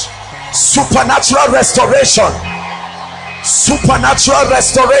 Supernatural restoration. Supernatural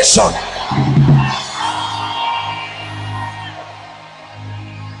restoration.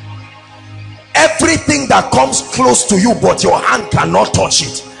 Everything that comes close to you but your hand cannot touch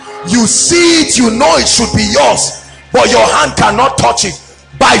it. You see it, you know it should be yours, but your hand cannot touch it.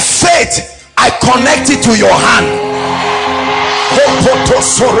 By faith, I connect it to your hand.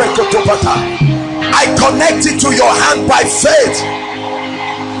 I connect it to your hand by faith.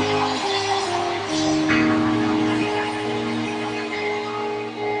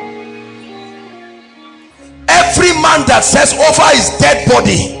 Every man that says over his dead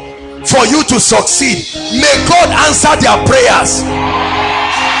body for you to succeed, may God answer their prayers.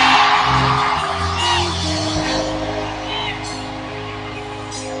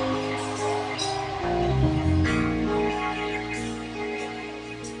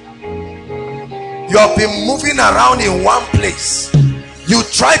 You have been moving around in one place. You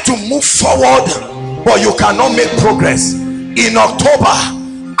try to move forward, but you cannot make progress. In October,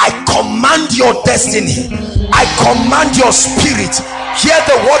 I command your destiny. I command your spirit. Hear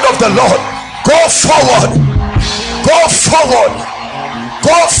the word of the Lord. Go forward. Go forward.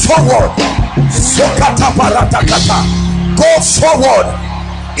 Go forward. Go forward.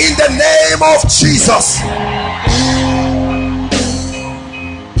 In the name of Jesus.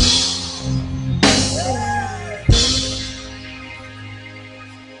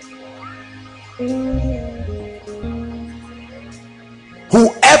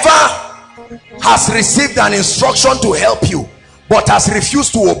 Whoever has received an instruction to help you but has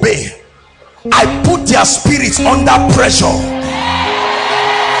refused to obey, I put their spirits under pressure.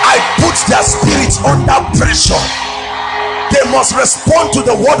 I put their spirits under pressure. They must respond to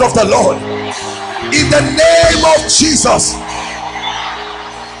the word of the Lord in the name of Jesus.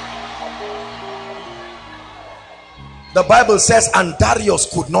 The Bible says, and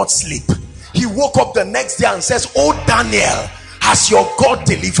Darius could not sleep. He woke up the next day and says, oh Daniel, has your God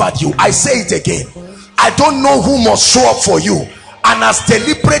delivered you? I say it again, I don't know who must show up for you and has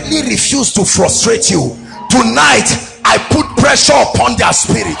deliberately refused to frustrate you. Tonight I put pressure upon their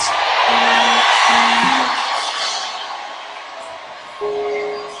spirit.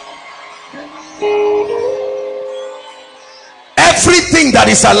 Everything that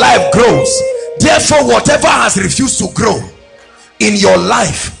is alive grows. Therefore, whatever has refused to grow in your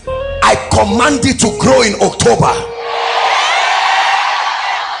life, I command it to grow in October.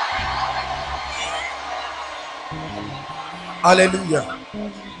 Hallelujah.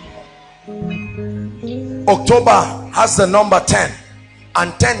 October has the number 10,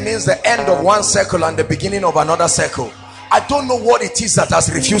 and 10 means the end of one circle and the beginning of another circle. I don't know what it is that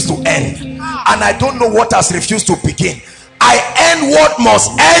has refused to end, and I don't know what has refused to begin. I end what must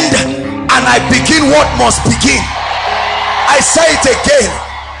end and I begin what must begin. I say it again,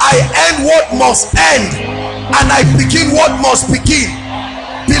 I end what must end and I begin what must begin.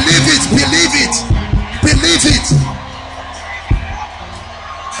 Believe it, believe it, believe it.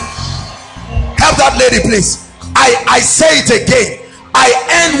 Help that lady please. I say it again, I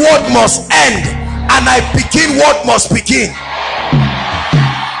end what must end and I begin what must begin.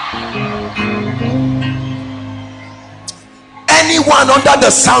 Anyone under the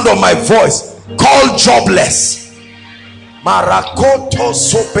sound of my voice called jobless,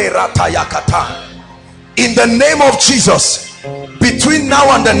 in the name of Jesus, between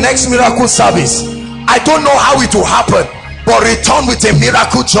now and the next miracle service, I don't know how it will happen, but return with a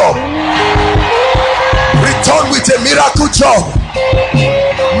miracle job. Return with a miracle job.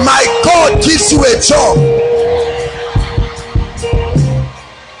 My God gives you a job.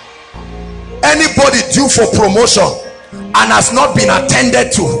 Anybody due for promotion and has not been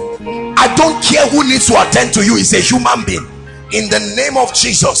attended to, I don't care who needs to attend to you, is a human being. In the name of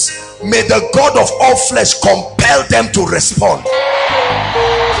Jesus, may the God of all flesh compel them to respond.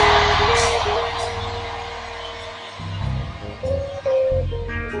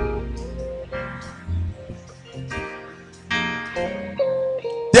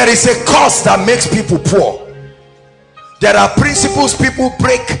 There is a cause that makes people poor. There are principles people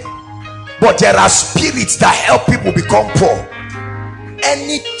break but there are spirits that help people become poor.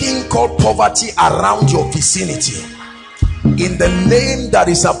 Anything called poverty around your vicinity, in the name that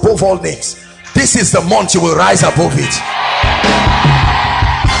is above all names, this is the month you will rise above it.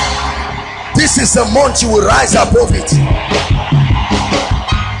 This is the month you will rise above it.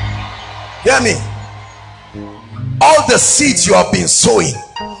 Hear me. All the seeds you have been sowing,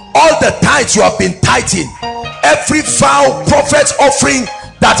 all the tithes you have been tithing, every vow, prophet's offering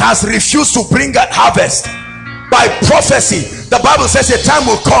that has refused to bring a harvest, by prophecy, the Bible says a time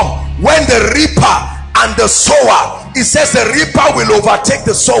will come when the reaper and the sower, it says the reaper will overtake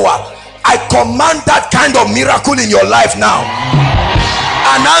the sower. I command that kind of miracle in your life now.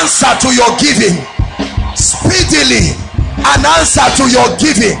 An answer to your giving speedily, an answer to your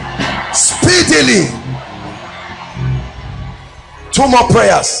giving speedily. 2 more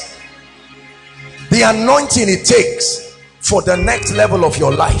prayers. The anointing it takes for the next level of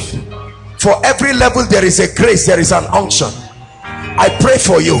your life. For every level there is a grace, there is an unction. I pray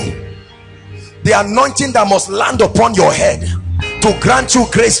for you, the anointing that must land upon your head to grant you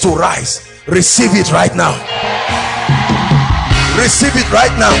grace to rise. Receive it right now. Receive it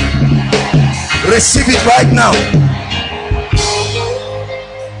right now. Receive it right now.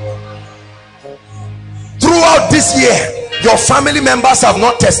 Throughout this year, your family members have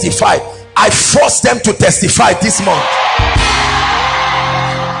not testified. I force them to testify this month.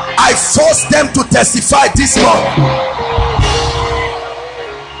 I force them to testify this month.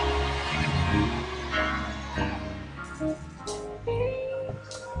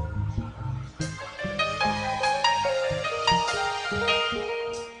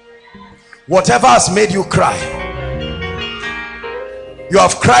 Whatever has made you cry, you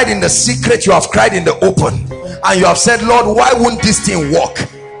have cried in the secret, you have cried in the open, and you have said, Lord, why won't this thing work?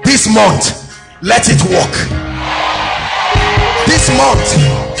 This month, let it work. This month,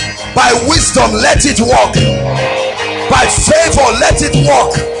 by wisdom, let it work. By favor, let it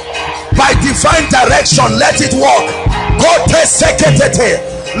work. By divine direction, let it work. God,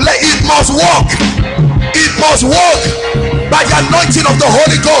 it must work. It must work. By the anointing of the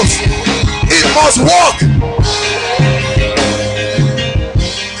Holy Ghost, it must work.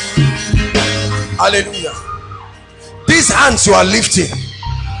 Hallelujah. These hands you are lifting,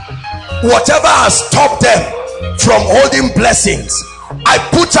 whatever has stopped them from holding blessings, I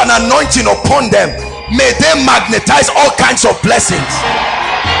put an anointing upon them. May they magnetize all kinds of blessings.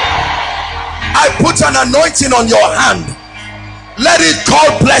 I put an anointing on your hand. Let it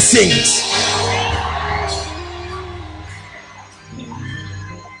call blessings.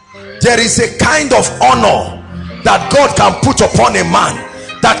 There is a kind of honor that God can put upon a man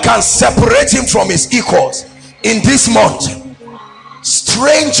that can separate him from his equals. In this month,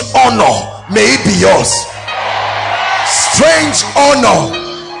 strange honor, may it be yours. Strange honor,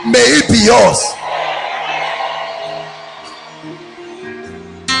 may it be yours.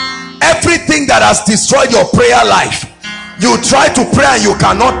 Everything that has destroyed your prayer life, you try to pray and you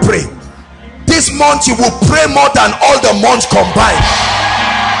cannot pray. This month you will pray more than all the months combined.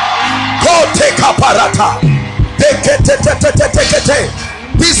 Go take a parata.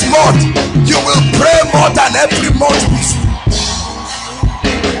 This month you will pray more than every month.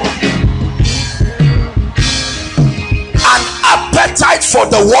 An appetite for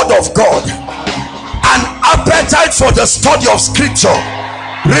the word of God, an appetite for the study of scripture.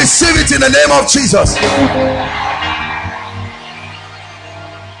 Receive it in the name of Jesus.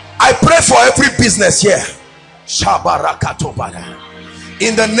 I pray for every business here.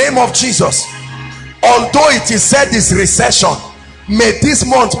 In the name of Jesus, although it is said this recession, may this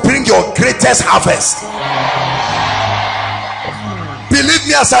month bring your greatest harvest. Believe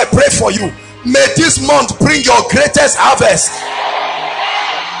me as I pray for you, may this month bring your greatest harvest.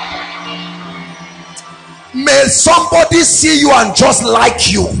 May somebody see you and just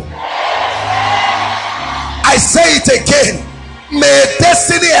like you. I say it again, may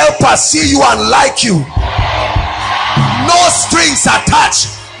destiny helper see you and like you. No strings attached.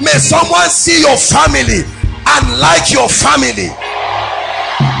 May someone see your family and like your family.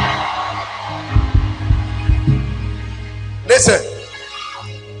 Listen,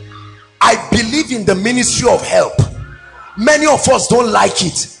 I believe in the ministry of help. Many of us don't like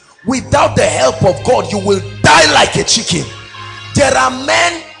it. Without the help of God, you will die like a chicken. There are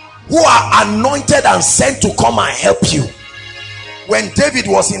men who are anointed and sent to come and help you. When David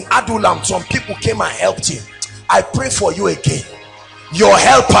was in Adullam, some people came and helped him. I pray for you again. Your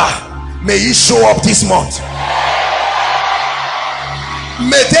helper, may he show up this month.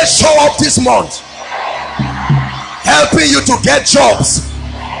 May they show up this month, helping you to get jobs,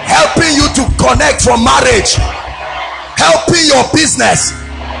 helping you to connect for marriage, helping your business.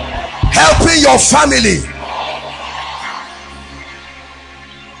 helping your family.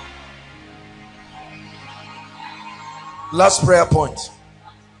 Last prayer point.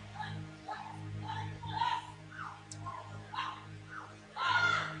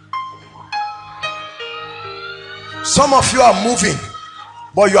 Some of you are moving,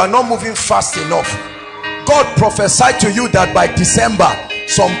 but you are not moving fast enough. God prophesied to you that by December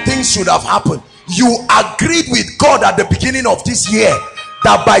some things should have happened. You agreed with God at the beginning of this year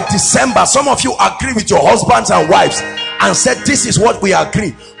that by December, some of you agree with your husbands and wives and said this is what we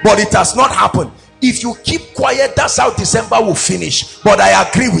agree, but it has not happened. If you keep quiet, that's how December will finish. But I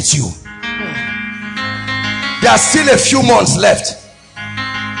agree with you. There are still a few months left.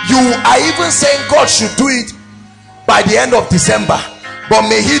 You are even saying God should do it by the end of December, but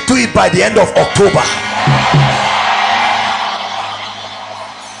may he do it by the end of October.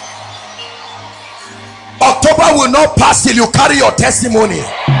 October will not pass till you carry your testimony.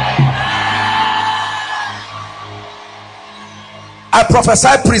 I prophesy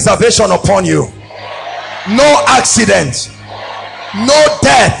preservation upon you. No accident, no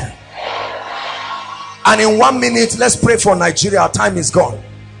death. And in 1 minute, let's pray for Nigeria. Our time is gone.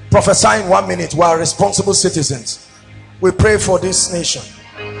 Prophesy in 1 minute. We are responsible citizens. We pray for this nation.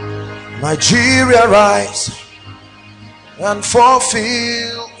 Nigeria, rise and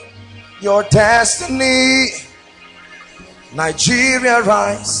fulfill your destiny. Nigeria,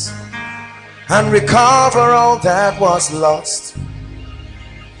 rise and recover all that was lost.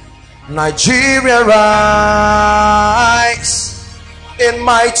 Nigeria, rise in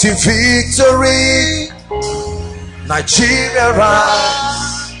mighty victory. Nigeria,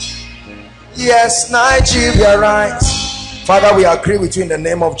 rise. Yes, Nigeria, rise. Father, we agree with you in the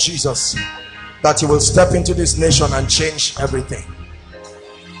name of Jesus that you will step into this nation and change everything.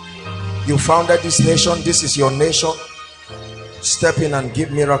 You founded this nation. This is your nation. Step in and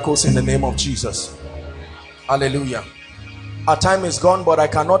give miracles in the name of Jesus. Hallelujah. Our time is gone, but I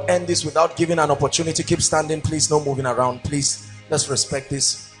cannot end this without giving an opportunity. Keep standing, please. No moving around, please. Let's respect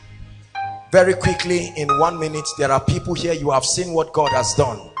this. Very quickly, in 1 minute, there are people here. You have seen what God has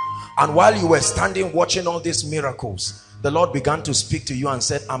done. And while you were standing watching all these miracles, the Lord began to speak to you and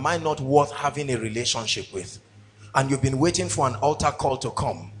said, am I not worth having a relationship with? And you've been waiting for an altar call to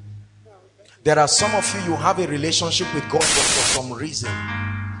come. There are some of you, you have a relationship with God, but for some reason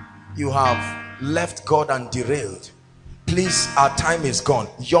you have left God and derailed. Please, our time is gone.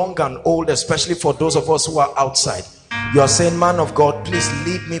 Young and old, especially for those of us who are outside, you are saying, man of God, please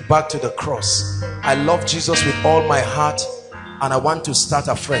lead me back to the cross. I love Jesus with all my heart and I want to start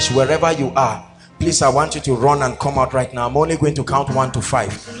afresh. Wherever you are, please, I want you to run and come out right now. I'm only going to count 1 to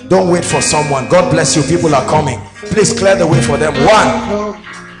 5. Don't wait for someone. God bless you. People are coming. Please clear the way for them. 1,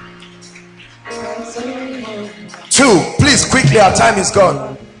 2. Please, quickly, our time is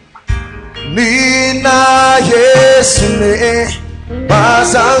gone. Nina Yesune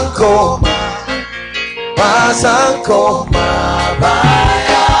Bazanko Bazanko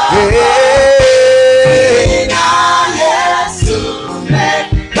Mabaya. Nina Yesune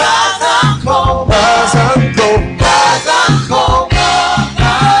Bazanko Bazanko Bazanko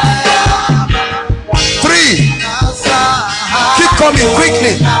Mabaya. 3. Keep coming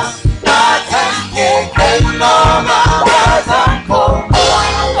quickly.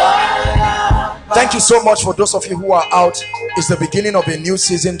 Thank you so much for those of you who are out. It's the beginning of a new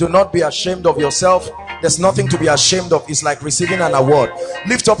season. Do not be ashamed of yourself. There's nothing to be ashamed of. It's like receiving an award.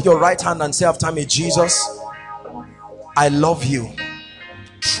 Lift up your right hand and say after me, Jesus, I love you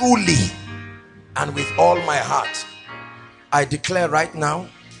truly and with all my heart. I declare right now,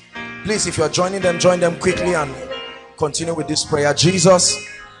 please, if you're joining them, join them quickly and continue with this prayer. Jesus,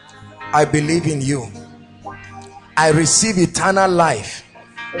 I believe in you. I receive eternal life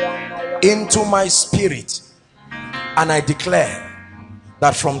into my spirit, and I declare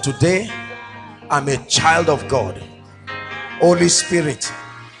that from today I'm a child of God. Holy Spirit,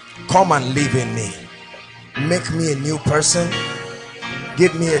 come and live in me. Make me a new person.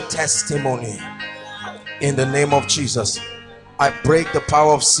 Give me a testimony in the name of Jesus. I break the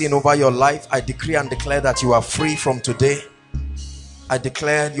power of sin over your life. I decree and declare that you are free from today. I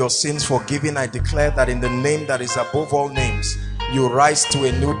declare your sins forgiven. I declare that in the name that is above all names, you rise to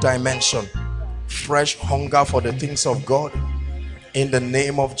a new dimension. Fresh hunger for the things of God. In the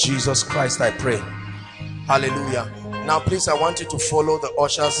name of Jesus Christ, I pray. Hallelujah. Now, please, I want you to follow the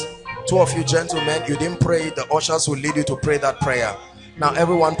ushers. 2 of you gentlemen, you didn't pray. The ushers will lead you to pray that prayer. Now,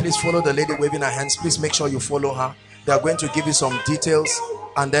 everyone, please follow the lady waving her hands. Please make sure you follow her. They are going to give you some details.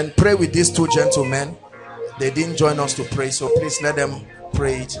 And then pray with these 2 gentlemen. They didn't join us to pray, so please let them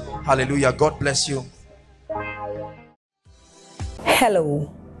pray it. Hallelujah. God bless you.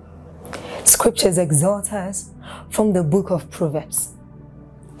 Hello. Scriptures exhort us from the book of Proverbs.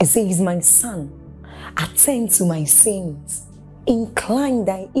 It says, my son, attend to my sayings, incline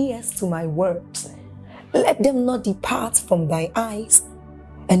thy ears to my words, let them not depart from thy eyes,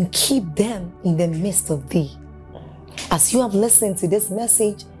 and keep them in the midst of thee. As you have listened to this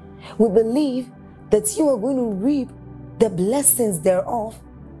message, we believe that you are going to reap the blessings thereof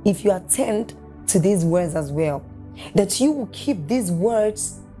if you attend to these words as well. That you will keep these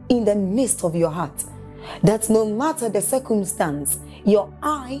words in the midst of your heart. That no matter the circumstance, your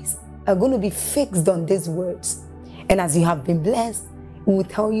eyes are going to be fixed on these words. And as you have been blessed, we will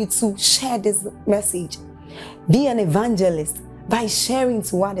tell you to share this message. Be an evangelist by sharing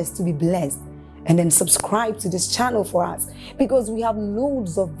to others to be blessed. And then subscribe to this channel for us, because we have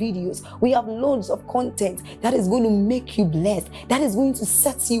loads of videos, we have loads of content that is going to make you blessed, that is going to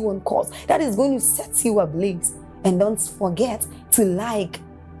set you on course, that is going to set you ablaze. And don't forget to like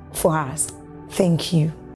for us. Thank you.